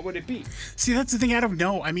sandwich, what would it be? See, that's the thing. I don't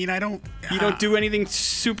know. I mean, I don't. You don't do anything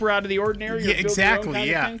super out of the ordinary? Yeah, exactly.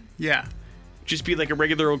 Yeah. Just be like a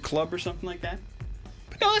regular old club or something like that?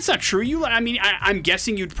 No, that's not true. I'm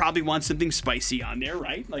guessing you'd probably want something spicy on there,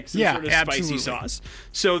 right? Like some sort of absolutely. spicy sauce.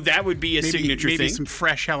 So that would be a signature maybe thing. some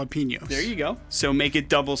fresh jalapenos. There you go. So make it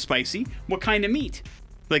double spicy. What kind of meat?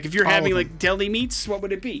 Like if you're All having of like them. deli meats, what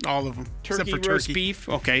would it be? All of them. Turkey, except for roast turkey. beef.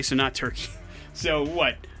 Okay, so not turkey. So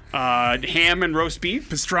what? Ham and roast beef?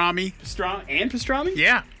 Pastrami. Pastrami?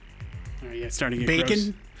 Yeah. Oh, yeah, it's starting to get Bacon.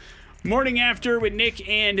 gross. Morning After with Nick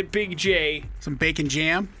and Big J. Some bacon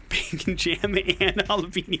jam. Bacon jam and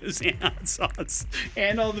jalapenos and hot sauce.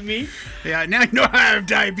 And all the meat. Yeah, now you know I have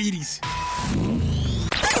diabetes.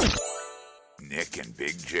 Nick and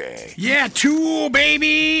Big J. Yeah, Tool,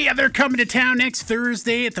 baby! They're coming to town next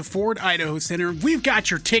Thursday at the Ford Idaho Center. We've got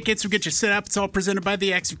your tickets. We'll get you set up. It's all presented by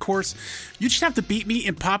the X, of course. You just have to beat me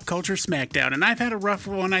in Pop Culture Smackdown. And I've had a rough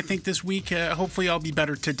one, I think, this week. Hopefully I'll be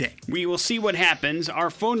better today. We will see what happens. Our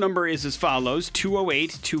phone number is as follows,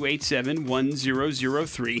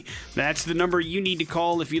 208-287-1003. That's the number you need to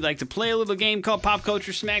call if you'd like to play a little game called Pop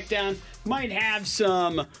Culture Smackdown. Might have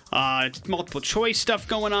some multiple choice stuff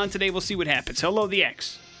going on today. We'll see what happens. Hello, the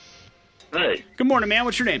X. Hey, Good morning, man.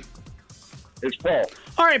 What's your name? it's Paul.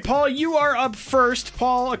 All right, Paul, you are up first.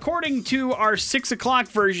 Paul, according to our 6 o'clock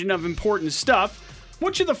version of Important Stuff,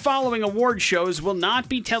 which of the following award shows will not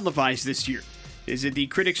be televised this year? Is it the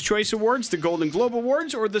Critics' Choice Awards, the Golden Globe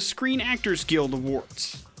Awards, or the Screen Actors Guild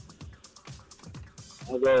Awards?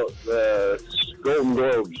 How about the Golden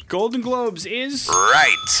Globes? Golden Globes is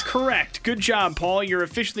Right. correct. Good job, Paul. You're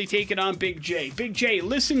officially taking on Big J. Big J,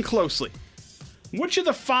 listen closely. Which of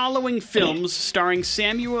the following films starring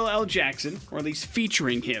Samuel L. Jackson, or at least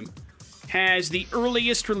featuring him, has the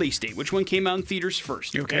earliest release date? Which one came out in theaters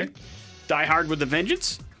first? You okay? Die Hard with a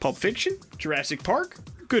Vengeance, Pulp Fiction, Jurassic Park,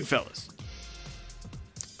 Goodfellas.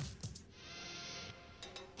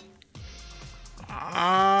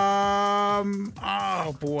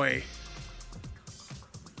 Oh boy.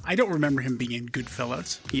 I don't remember him being in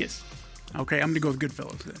Goodfellas. Yes, Okay, I'm gonna go with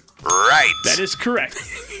Goodfellas then. Right. that is correct.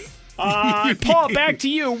 Paul, back to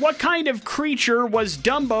you. What kind of creature was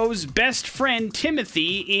Dumbo's best friend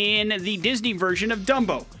Timothy in the Disney version of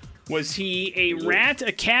Dumbo? Was he a rat,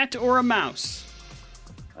 a cat, or a mouse?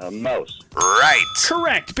 A mouse. Right.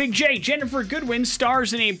 Correct. Big J, Jennifer Goodwin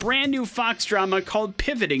stars in a brand new Fox drama called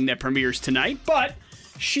Pivoting that premieres tonight, but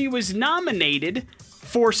she was nominated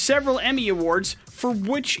for several Emmy Awards for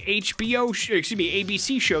which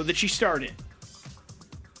ABC show that she starred in?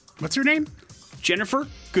 What's her name? Jennifer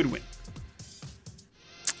Goodwin.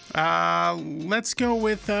 Let's go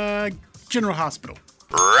with General Hospital.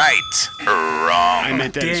 Right. Wrong. I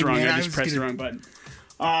meant that it's dang, wrong. man, I I just was pressed the gonna- wrong button.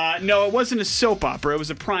 No, it wasn't a soap opera. It was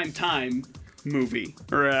a prime time movie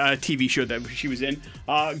or a TV show that she was in.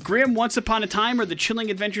 Grimm, Once Upon a Time, or The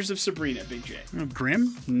Chilling Adventures of Sabrina, Big J?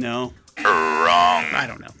 Grimm? No. Wrong. I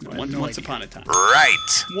don't know. I have no Once idea. Upon a Time.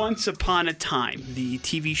 Right. Once Upon a Time, the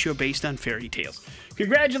TV show based on fairy tales.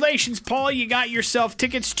 Congratulations, Paul. You got yourself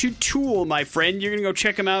tickets to Tool, my friend. You're going to go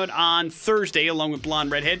check them out on Thursday along with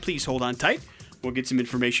Blonde Redhead. Please hold on tight. We'll get some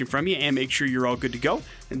information from you and make sure you're all good to go.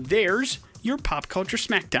 And there's your Pop Culture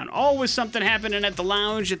Smackdown. Always something happening at the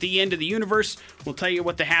lounge at the end of the universe. We'll tell you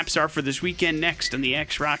what the haps are for this weekend next on the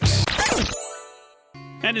X Rocks.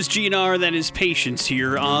 That is GNR, that is Patience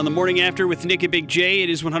here on the Morning After with Nick and Big J. It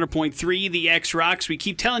is 100.3, the X Rocks. We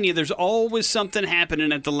keep telling you there's always something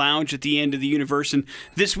happening at the lounge at the end of the universe, and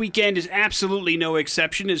this weekend is absolutely no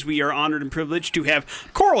exception as we are honored and privileged to have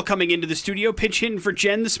Coral coming into the studio, pitch hitting for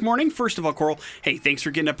Jen this morning. First of all, Coral, hey, thanks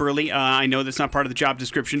for getting up early. I know that's not part of the job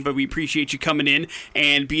description, but we appreciate you coming in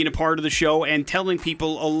and being a part of the show and telling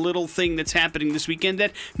people a little thing that's happening this weekend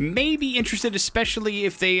that may be interested, especially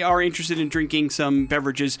if they are interested in drinking some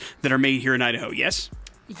beverages that are made here in Idaho. Yes?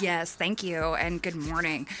 Yes, thank you, and good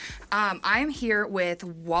morning. I'm here with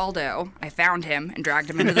Waldo. I found him and dragged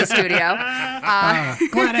him into the studio.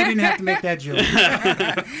 Glad I didn't have to make that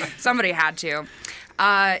joke. Somebody had to.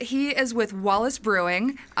 He is with Wallace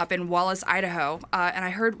Brewing up in Wallace, Idaho, and I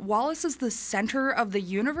heard Wallace is the center of the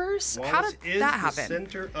universe. How Wallace did is that the happen?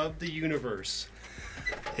 center of the universe.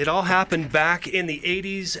 It all happened back in the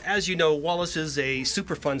 80s. As you know, Wallace is a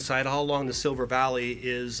Superfund site. All along the Silver Valley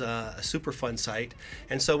is a Superfund site.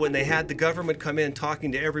 And so when they had the government come in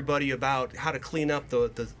talking to everybody about how to clean up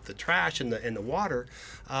the trash and the water,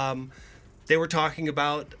 they were talking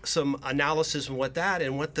about some analysis and what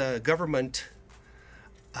the government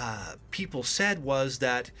people said was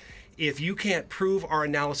that if you can't prove our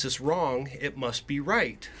analysis wrong, it must be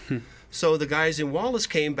right. So the guys in Wallace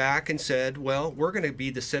came back and said, well, we're going to be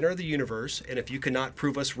the center of the universe, and if you cannot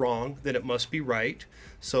prove us wrong, then it must be right.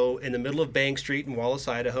 So in the middle of Bank Street in Wallace,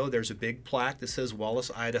 Idaho, there's a big plaque that says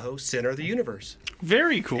Wallace, Idaho, center of the universe.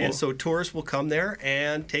 Very cool. And so tourists will come there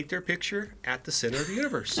and take their picture at the center of the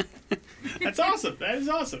universe. That's awesome. That is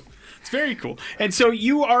awesome. It's very cool. And so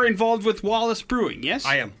you are involved with Wallace Brewing, yes?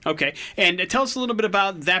 I am. Okay. And tell us a little bit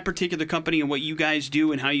about that particular company and what you guys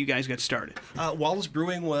do and how you guys got started. Wallace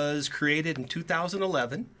Brewing was created in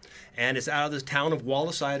 2011, and it's out of the town of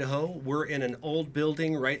Wallace, Idaho. We're in an old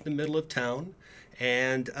building right in the middle of town,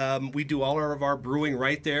 and we do all of our brewing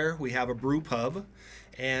right there. We have a brew pub.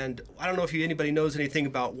 And I don't know if anybody knows anything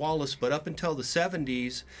about Wallace, but up until the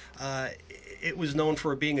 70s, it was known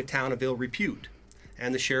for being a town of ill repute,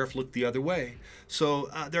 and the sheriff looked the other way.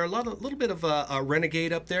 So there are a little bit of a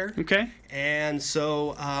renegade up there. Okay. And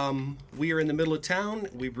so we are in the middle of town.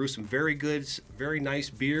 We brew some very good, very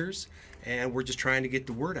nice beers, and we're just trying to get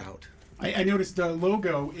the word out. I noticed the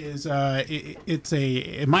logo is it's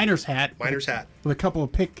a miner's hat. Miner's hat. With a couple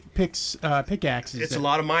of pickaxes. It's a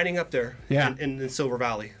lot of mining up there Yeah. in Silver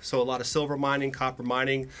Valley. So a lot of silver mining, copper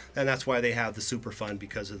mining, and that's why they have the Super Fund,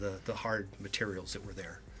 because of the hard materials that were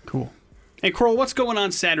there. Cool. And Coral, what's going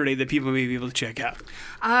on Saturday that people may be able to check out?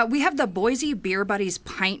 We have the Boise Beer Buddies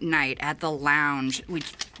Pint Night at the Lounge,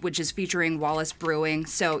 which is featuring Wallace Brewing.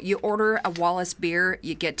 So you order a Wallace beer,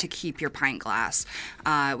 you get to keep your pint glass.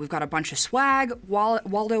 We've got a bunch of swag.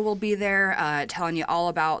 Waldo will be there telling you all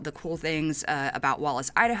about the cool things about Wallace,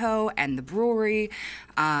 Idaho, and the brewery.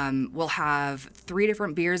 We'll have 3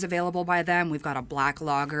 different beers available by them. We've got a black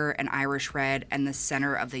lager, an Irish red, and the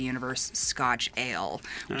Center of the Universe Scotch Ale,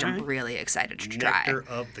 which I'm really excited to try. Nectar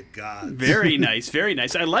of the gods. Very nice, very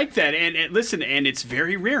nice. I like that. And listen, and it's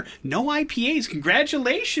very rare. No IPAs.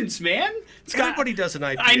 Congratulations, man. Everybody does an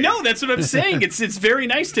IPA. I know, that's what I'm saying. It's very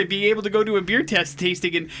nice to be able to go to a beer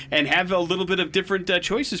tasting and have a little bit of different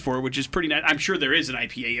choices for it, which is pretty nice. I'm sure there is an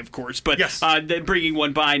IPA, of course, but yes. Bringing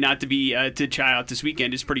one by not to be to try out this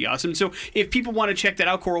weekend is pretty awesome. So if people want to check that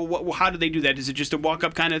out, Coral, how do they do that? Is it just a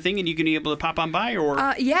walk-up kind of thing and you can be able to pop on by? Or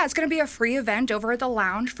Yeah, it's going to be a free event over at the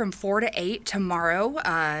Lounge from 4 to 8 tomorrow,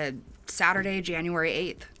 Saturday, January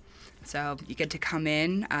 8th. So you get to come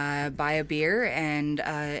in, buy a beer, and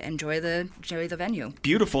enjoy the venue.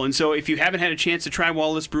 Beautiful. And so if you haven't had a chance to try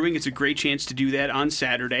Wallace Brewing, it's a great chance to do that on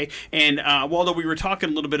Saturday. And Waldo, we were talking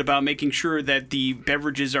a little bit about making sure that the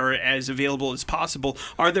beverages are as available as possible.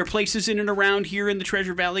 Are there places in and around here in the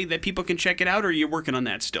Treasure Valley that people can check it out, or are you working on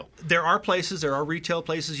that still? There are retail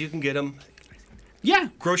places you can get them. Yeah.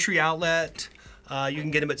 Grocery outlet. You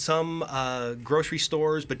can get them at some grocery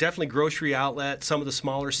stores, but definitely grocery outlet. Some of the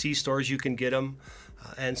smaller C stores you can get them.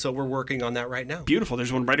 And so we're working on that right now. Beautiful.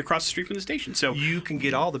 There's one right across the street from the station. So you can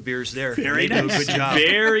get all the beers there. Very nice. nice. Good job.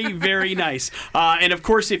 Very, very nice. And of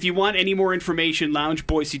course, if you want any more information,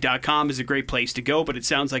 loungeboise.com is a great place to go. But it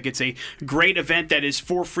sounds like it's a great event that is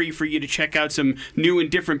for free for you to check out some new and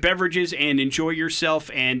different beverages and enjoy yourself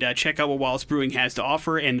and check out what Wallace Brewing has to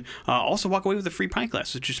offer, and also walk away with a free pint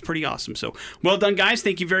glass, which is pretty awesome. So well done, guys.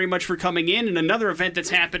 Thank you very much for coming in. And another event that's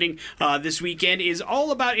happening this weekend is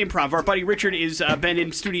all about improv. Our buddy Richard is been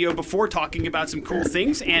in studio before talking about some cool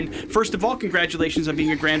things. And first of all, congratulations on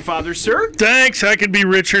being a grandfather, sir. Thanks. I could be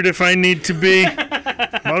Richard if I need to be.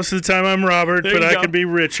 Most of the time I'm Robert, but I could be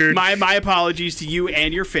Richard. My apologies to you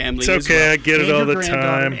and your family. It's okay. I get it all the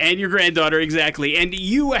time. And your granddaughter, exactly. And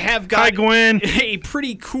you have got Hi, Gwen. a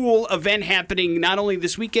pretty cool event happening not only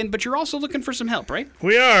this weekend, but you're also looking for some help, right?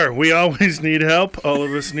 We are. We always need help. All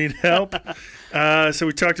of us need help. So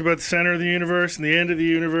we talked about the center of the universe and the end of the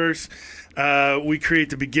universe. We create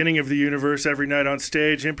the beginning of the universe every night on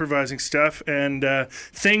stage, improvising stuff. And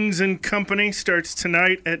Things and Company starts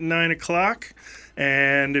tonight at 9 o'clock.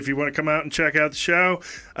 And if you want to come out and check out the show,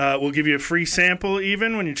 we'll give you a free sample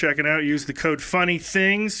even when you check it out. Use the code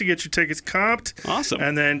FUNNYTHINGS to get your tickets comped. Awesome.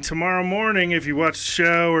 And then tomorrow morning, if you watch the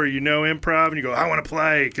show or you know improv and you go, I want to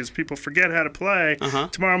play, because people forget how to play,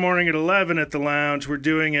 tomorrow morning at 11 at the Lounge, we're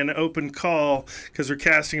doing an open call because we're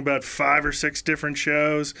casting about 5 or 6 different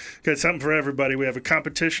shows. Got something for everybody. We have a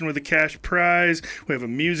competition with a cash prize. We have a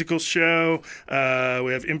musical show.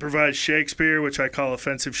 We have improvised Shakespeare, which I call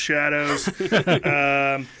Offensive Shadows.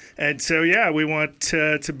 And so, yeah, we want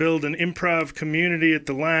to build an improv community at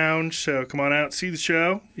the Lounge. So come on out, see the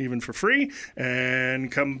show, even for free,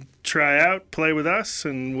 and come try out, play with us,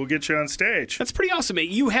 and we'll get you on stage. That's pretty awesome.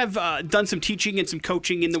 You have done some teaching and some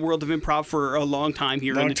coaching in the world of improv for a long time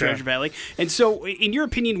here in the Treasure Valley. And so, in your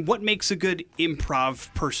opinion, what makes a good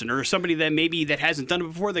improv person or somebody that maybe that hasn't done it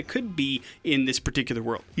before that could be in this particular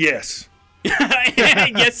world? Yes.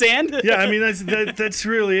 Yes, and? Yeah, I mean that's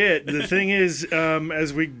really it. The thing is,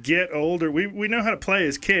 as we get older, we know how to play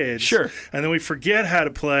as kids. Sure. And then we forget how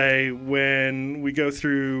to play when we go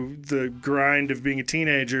through the grind of being a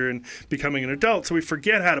teenager and becoming an adult. So we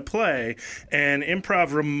forget how to play, and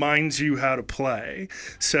improv reminds you how to play.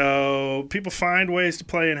 So people find ways to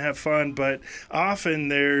play and have fun, but often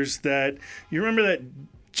there's that. You remember that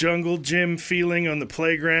jungle gym feeling on the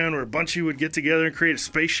playground where a bunch of you would get together and create a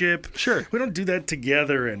spaceship? Sure. We don't do that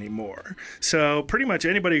together anymore. So pretty much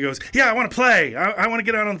anybody goes, yeah, I want to play. I want to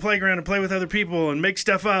get out on the playground and play with other people and make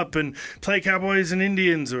stuff up and play Cowboys and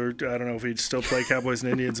Indians. Or I don't know if he'd still play Cowboys and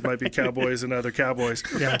Indians. It might be Cowboys and other Cowboys.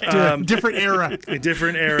 Yeah, different era. A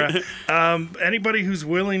different era. Anybody who's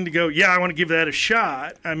willing to go, yeah, I want to give that a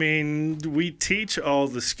shot. I mean, we teach all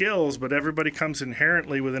the skills, but everybody comes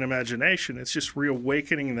inherently with an imagination. It's just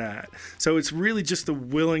reawakening that. So it's really just the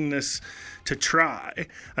willingness to try.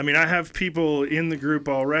 I mean, I have people in the group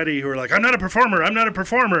already who are like, I'm not a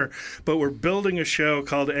performer, but we're building a show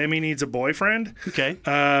called Emmy Needs a Boyfriend. Okay.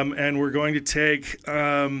 And we're going to take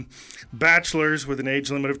bachelors with an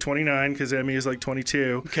age limit of 29 because Emmy is like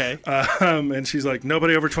 22. Okay. And she's like,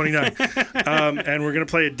 nobody over 29. And we're going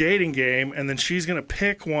to play a dating game, and then she's going to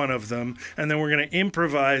pick one of them, and then we're going to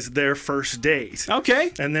improvise their first date.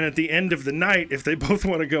 Okay. And then at the end of the night, if they both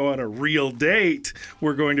want to go on a real date,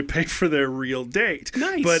 we're going to pay for their real date.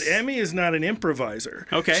 Nice. But Emmy is not an improviser.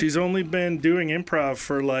 Okay. She's only been doing improv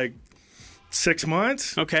for like 6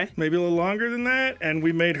 months. Okay. Maybe a little longer than that. And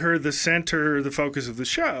we made her the center, the focus of the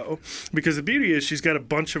show. Because the beauty is she's got a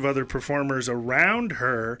bunch of other performers around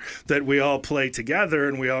her that we all play together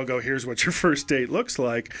and we all go, here's what your first date looks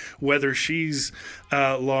like. Whether she's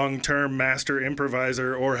a long-term master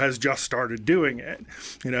improviser or has just started doing it.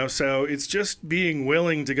 You know, so it's just being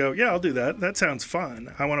willing to go, yeah, I'll do that. That sounds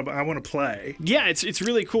fun. I want to play. Yeah, it's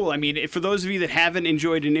really cool. I mean, for those of you that haven't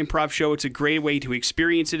enjoyed an improv show, it's a great way to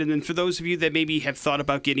experience it. And then for those of you that maybe have thought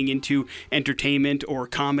about getting into entertainment or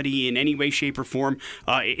comedy in any way, shape, or form,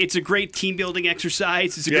 it's a great team building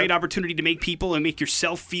exercise. It's a great opportunity to make people and make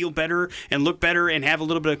yourself feel better and look better and have a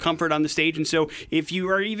little bit of comfort on the stage. And so if you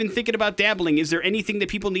are even thinking about dabbling, is there anything that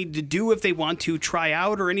people need to do if they want to try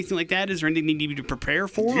out or anything like that? Is there anything they need to prepare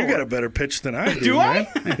for? You got a better pitch than I do. Do man.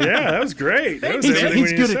 I? Yeah, that was great. That was He's everything we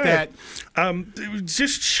good need to at say. that.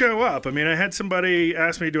 Just show up. I mean, I had somebody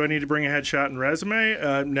ask me, do I need to bring a headshot and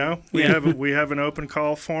resume? No. We have an open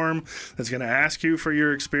call form that's going to ask you for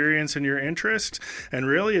your experience and your interest. And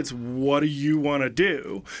really, it's what do you want to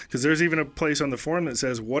do? Because there's even a place on the form that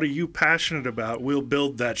says, what are you passionate about? We'll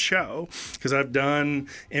build that show. Because I've done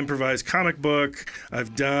improvised comic book.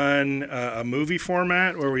 I've done a movie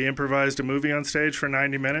format where we improvised a movie on stage for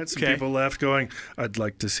 90 minutes. And people left going, I'd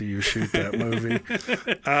like to see you shoot that movie.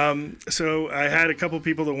 So I had a couple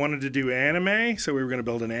people that wanted to do anime. So we were going to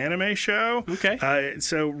build an anime show. Okay.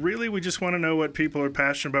 So really, we just want to know what people are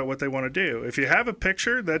passionate about, what they want to do. If you have a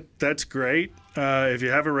picture, that's great. If you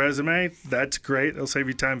have a resume, that's great. They'll save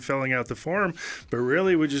you time filling out the form. But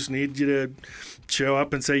really, we just need you to show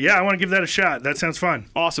up and say, yeah, I want to give that a shot. That sounds fun.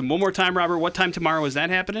 Awesome. One more time, Robert. What time tomorrow is that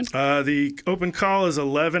happening? The open call is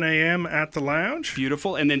 11 a.m. at the Lounge.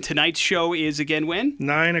 Beautiful. And then tonight's show is again when?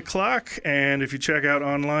 9 o'clock. And if you check out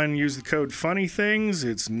online and use the code FUNNYTHINGS,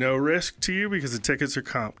 it's no risk to you because the tickets are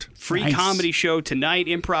comped. Free comedy show tonight,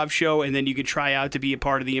 improv show, and then you can try out to be a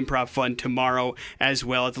part of the Improv Fun tomorrow as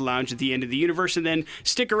well at the Lounge at the end of the universe. And then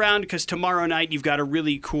stick around because tomorrow night you've got a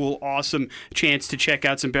really cool, awesome chance to check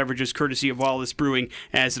out some beverages courtesy of Wallace Brewing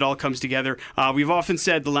as it all comes together. We've often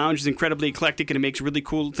said the Lounge is incredibly eclectic and it makes really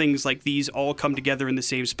cool things like these all come together in the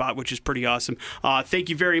same spot, which is pretty awesome. Thank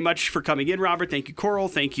you very much for coming in, Robert. Thank you, Coral.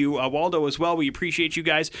 Thank you, Waldo, as well. We appreciate you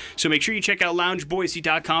guys. So make sure you check out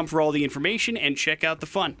loungeboise.com for all the information and check out the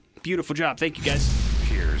fun. Beautiful job. Thank you, guys.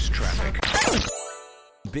 Here's traffic.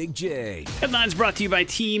 Big J. Headlines brought to you by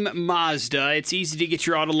Team Mazda. It's easy to get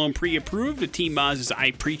your auto loan pre-approved with Team Mazda's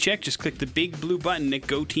iPreCheck. Just click the big blue button at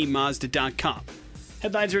goteammazda.com.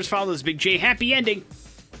 Headlines are as follows. Big J, happy ending.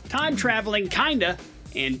 Time traveling, kinda,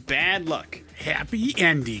 and bad luck. Happy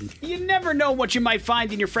ending. You never know what you might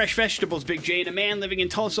find in your fresh vegetables, Big J. And a man living in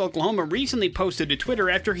Tulsa, Oklahoma recently posted to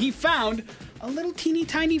Twitter after he found a little teeny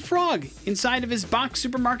tiny frog inside of his box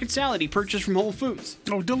supermarket salad he purchased from Whole Foods.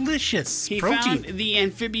 Oh, delicious. He Protein. found the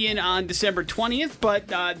amphibian on December 20th, but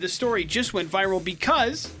the story just went viral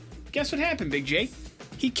because, guess what happened, Big J?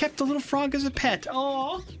 He kept the little frog as a pet.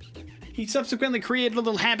 Aww. He subsequently created a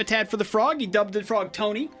little habitat for the frog. He dubbed the frog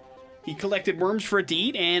Tony. He collected worms for it to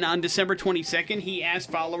eat, and on December 22nd, he asked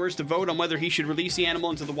followers to vote on whether he should release the animal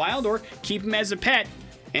into the wild or keep him as a pet.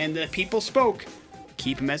 And the people spoke,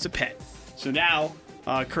 keep him as a pet. So now,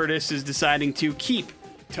 Curtis is deciding to keep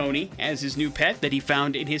Tony as his new pet that he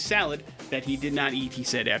found in his salad that he did not eat, he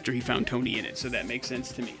said, after he found Tony in it. So that makes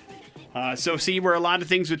sense to me. So see where a lot of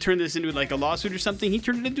things would turn this into like a lawsuit or something, he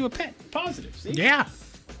turned it into a pet. Positive, see? Yeah.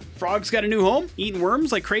 Frog's got a new home, eating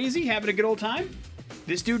worms like crazy, having a good old time.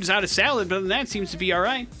 This dude's out of salad, but other than that, seems to be all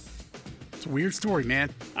right. It's a weird story, man.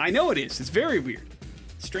 I know it is. It's very weird.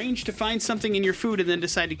 Strange to find something in your food and then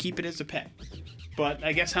decide to keep it as a pet. But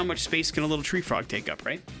I guess how much space can a little tree frog take up,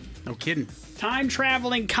 right? No kidding. Time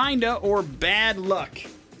traveling kinda or bad luck?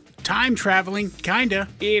 Time traveling, kinda.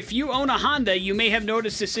 If you own a Honda, you may have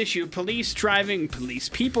noticed this issue. People driving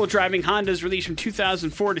Hondas released from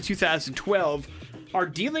 2004 to 2012 are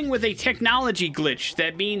dealing with a technology glitch.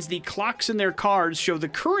 That means the clocks in their cars show the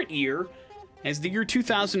current year as the year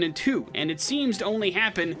 2002, and it seems to only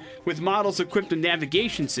happen with models equipped with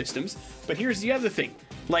navigation systems. But here's the other thing.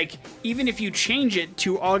 Like, even if you change it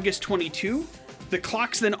to August 22, the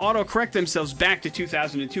clocks then autocorrect themselves back to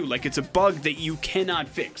 2002. Like, it's a bug that you cannot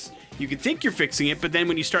fix. You can think you're fixing it, but then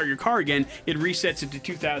when you start your car again, it resets it to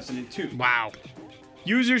 2002. Wow.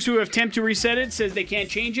 Users who have attempted to reset it says they can't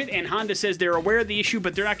change it, and Honda says they're aware of the issue,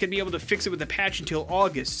 but they're not going to be able to fix it with a patch until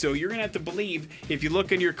August. So you're going to have to believe, if you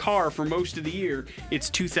look in your car for most of the year, it's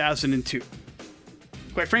 2002.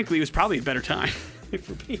 Quite frankly, it was probably a better time. If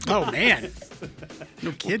we're being honest. Man.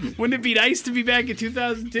 No kidding. Wouldn't it be nice to be back in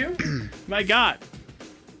 2002? My God.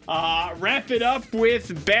 Wrap it up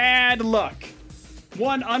with bad luck.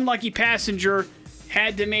 One unlucky passenger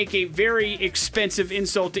had to make a very expensive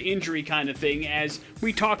insult to injury kind of thing, as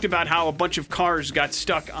we talked about how a bunch of cars got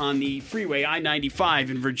stuck on the freeway I-95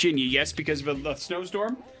 in Virginia, yes, because of a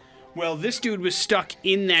snowstorm? Well, this dude was stuck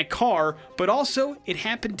in that car, but also it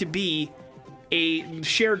happened to be a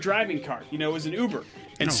shared driving car. You know, it was an Uber.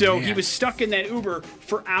 And he was stuck in that Uber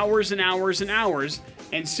for hours and hours and hours.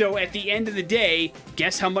 And so at the end of the day,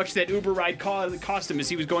 guess how much that Uber ride cost him as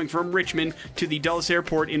he was going from Richmond to the Dulles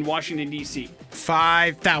Airport in Washington, D.C.?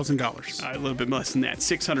 $5,000. A little bit less than that,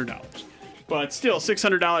 $600. But still,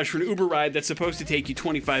 $600 for an Uber ride that's supposed to take you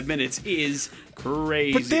 25 minutes is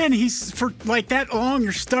crazy. But then for like that long,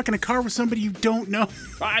 you're stuck in a car with somebody you don't know.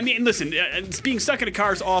 I mean, listen, being stuck in a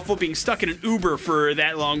car is awful. Being stuck in an Uber for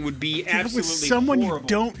that long would be absolutely with someone horrible. You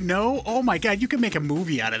don't know? Oh my God, you could make a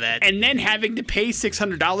movie out of that. And then having to pay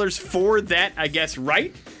 $600 for that, I guess,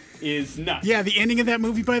 right? Is nuts. Yeah, the ending of that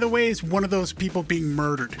movie, by the way, is one of those people being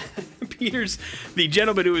murdered. Peters, the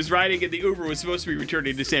gentleman who was riding in the Uber, was supposed to be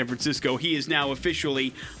returning to San Francisco. He is now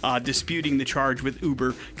officially disputing the charge with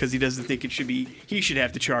Uber because he doesn't think it should be. He should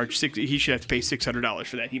have to he should have to pay $600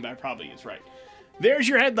 for that. He probably is right. There's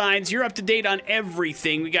your headlines. You're up to date on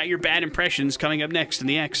everything. We got your bad impressions coming up next in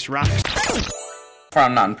the X Rocks.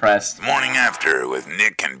 I'm not impressed. Morning After with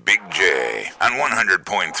Nick and Big J on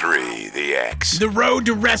 100.3 The X. The road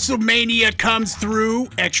to WrestleMania comes through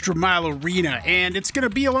Extra Mile Arena, and it's going to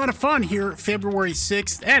be a lot of fun here February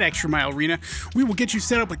 6th at Extra Mile Arena. We will get you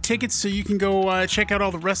set up with tickets so you can go check out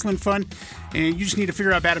all the wrestling fun, and you just need to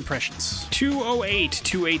figure out bad impressions.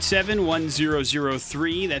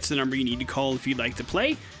 208-287-1003. That's the number you need to call if you'd like to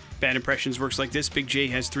play. Bad Impressions works like this. Big J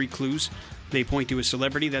has 3 clues. They point to a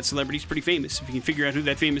celebrity. That celebrity's pretty famous. If you can figure out who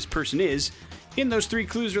that famous person is, in those 3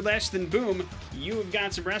 clues or less, then boom, you have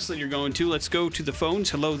got some wrestling you're going to. Let's go to the phones.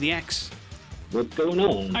 Hello, the X. What's going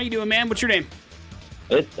on? How you doing, man? What's your name?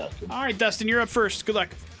 It's Dustin. All right, Dustin, you're up first. Good luck.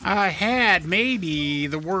 I had maybe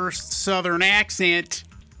the worst Southern accent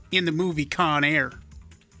in the movie Con Air.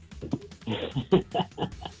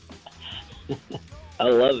 I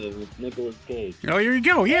love it with Nicolas Cage. Oh, here you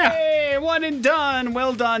go. Yeah. Hey, one and done.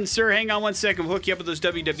 Well done, sir. Hang on one second. We'll hook you up with those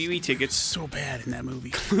WWE tickets. So bad in that movie.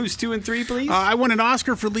 Clues 2 and 3, please. I won an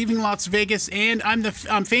Oscar for Leaving Las Vegas, and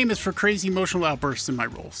I'm famous for crazy emotional outbursts in my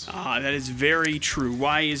roles. That is very true.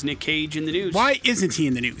 Why is Nick Cage in the news? Why isn't he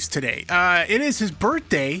in the news today? It is his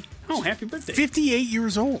birthday. Oh, happy birthday. 58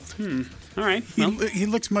 years old. All right. Well, he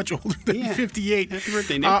looks much older than 58. Happy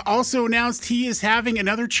birthday, Nick. Also announced he is having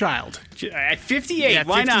another child. At 58, Yeah,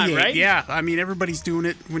 why 58. not, right? Yeah, I mean, everybody's doing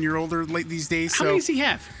it when you're older late these days. How many does he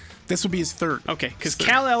have? This will be his 3rd. Okay, because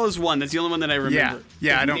Kal-El is 1. That's the only one that I remember.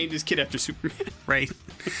 Yeah, I don't. He named his kid after Superman. Right.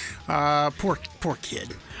 Poor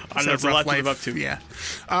kid. I know, it's a lot to live up to. Yeah.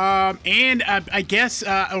 And I guess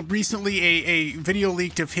recently a video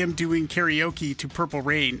leaked of him doing karaoke to Purple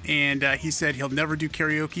Rain, and he said he'll never do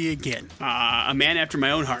karaoke again. A man after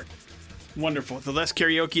my own heart. Wonderful. The less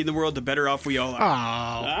karaoke in the world, the better off we all are.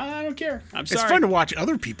 I don't care. I'm sorry. It's fun to watch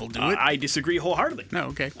other people do it. I disagree wholeheartedly. No,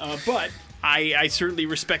 okay. But I certainly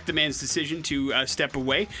respect the man's decision to step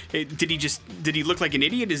away. Did he look like an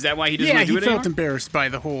idiot? Is that why he doesn't want to do it anymore? Yeah, he felt embarrassed by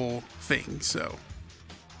the whole thing, so...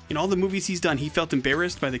 in all the movies he's done, he felt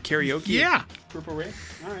embarrassed by the karaoke. Yeah. Purple Rain.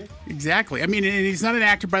 All right. Exactly. I mean, and he's not an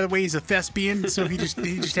actor, by the way. He's a thespian, so he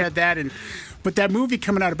just had that. But that movie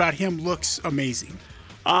coming out about him looks amazing.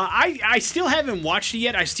 I still haven't watched it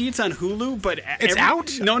yet. I see it's on Hulu, but it's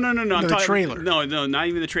out. No. I'm the trailer. No, not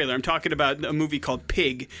even the trailer. I'm talking about a movie called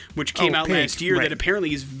Pig, which came out last year. Right. That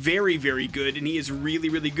apparently is very, very good, and he is really,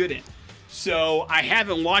 really good in. So I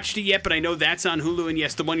haven't watched it yet, but I know that's on Hulu. And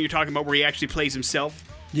yes, the one you're talking about where he actually plays himself.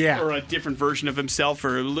 Yeah. Or a different version of himself,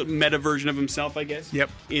 or a meta version of himself, I guess. Yep.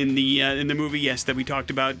 In the movie, yes, that we talked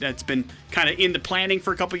about, that's been kind of in the planning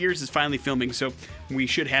for a couple years, is finally filming, so we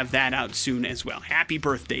should have that out soon as well. Happy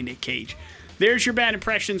birthday, Nick Cage. There's your bad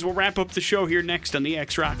impressions. We'll wrap up the show here next on the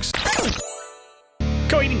X-Rocks.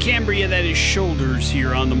 Coed and Cambria, that is Shoulders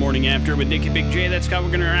here on the Morning After with Nick and Big J. That's how we're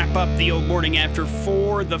going to wrap up the old Morning After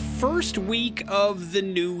for the first week of the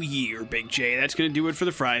new year, Big J. That's going to do it for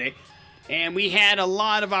the Friday. And we had a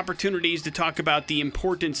lot of opportunities to talk about the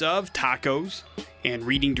importance of tacos and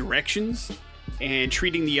reading directions and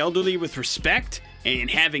treating the elderly with respect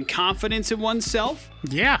and having confidence in oneself.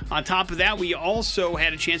 Yeah. On top of that, we also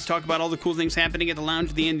had a chance to talk about all the cool things happening at the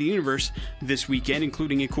Lounge at the End of the Universe this weekend,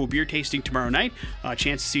 including a cool beer tasting tomorrow night, a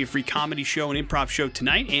chance to see a free comedy show, an improv show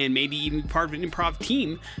tonight, and maybe even part of an improv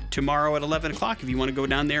team tomorrow at 11 o'clock if you want to go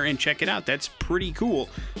down there and check it out. That's pretty cool.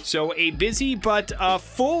 So a busy but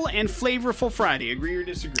full and flavorful Friday. Agree or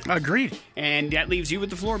disagree? Agreed. And that leaves you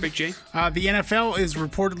with the floor, Big J. The NFL is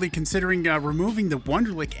reportedly considering removing the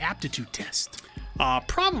Wonderlic aptitude test.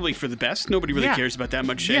 Probably for the best. Nobody really cares about that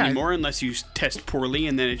much anymore unless you test poorly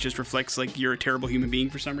and then it just reflects like you're a terrible human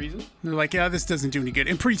being for some reason. They're like, yeah, this doesn't do any good.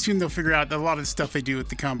 And pretty soon they'll figure out that a lot of the stuff they do at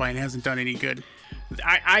the Combine hasn't done any good.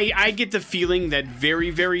 I get the feeling that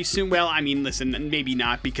very, very soon, well, I mean, listen, maybe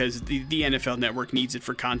not because the NFL Network needs it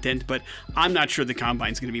for content, but I'm not sure the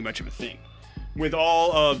Combine's going to be much of a thing. With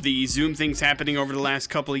all of the Zoom things happening over the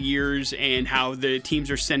last couple of years and how the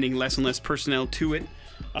teams are sending less and less personnel to it,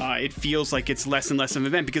 it feels like it's less and less of an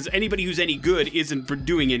event because anybody who's any good isn't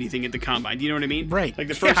doing anything at the Combine. Do you know what I mean? Right. Like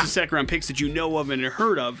the first and second round picks that you know of and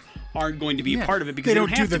heard of aren't going to be a part of it because they don't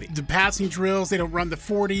have to be. The passing drills. They don't run the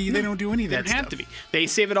 40. No, they don't do any of that stuff. They don't have to be. They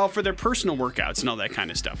save it all for their personal workouts and all that kind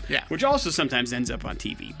of stuff. Yeah. Which also sometimes ends up on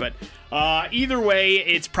TV. But either way,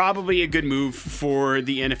 it's probably a good move for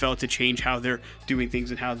the NFL to change how they're doing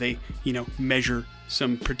things and how they, measure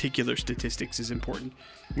some particular statistics is important.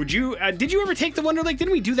 Would you? Did you ever take the Wonderlic?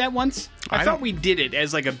 Didn't we do that once? I thought we did it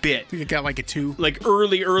as like a bit. I think it got like a 2. Like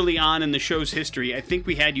early on in the show's history, I think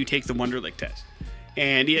we had you take the Wonderlic test.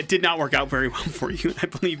 And it did not work out very well for you. I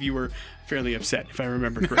believe you were fairly upset, if I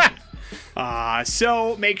remember correctly.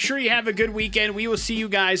 So make sure you have a good weekend. We will see you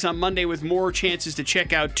guys on Monday with more chances to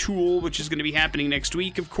check out Tool, which is going to be happening next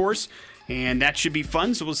week, of course. And that should be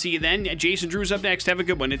fun, so we'll see you then. Jason Drew's up next. Have a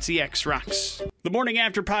good one. It's the X-Rocks. The Morning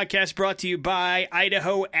After podcast brought to you by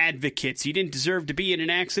Idaho Advocates. You didn't deserve to be in an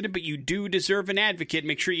accident, but you do deserve an advocate.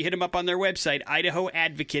 Make sure you hit them up on their website,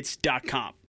 idahoadvocates.com.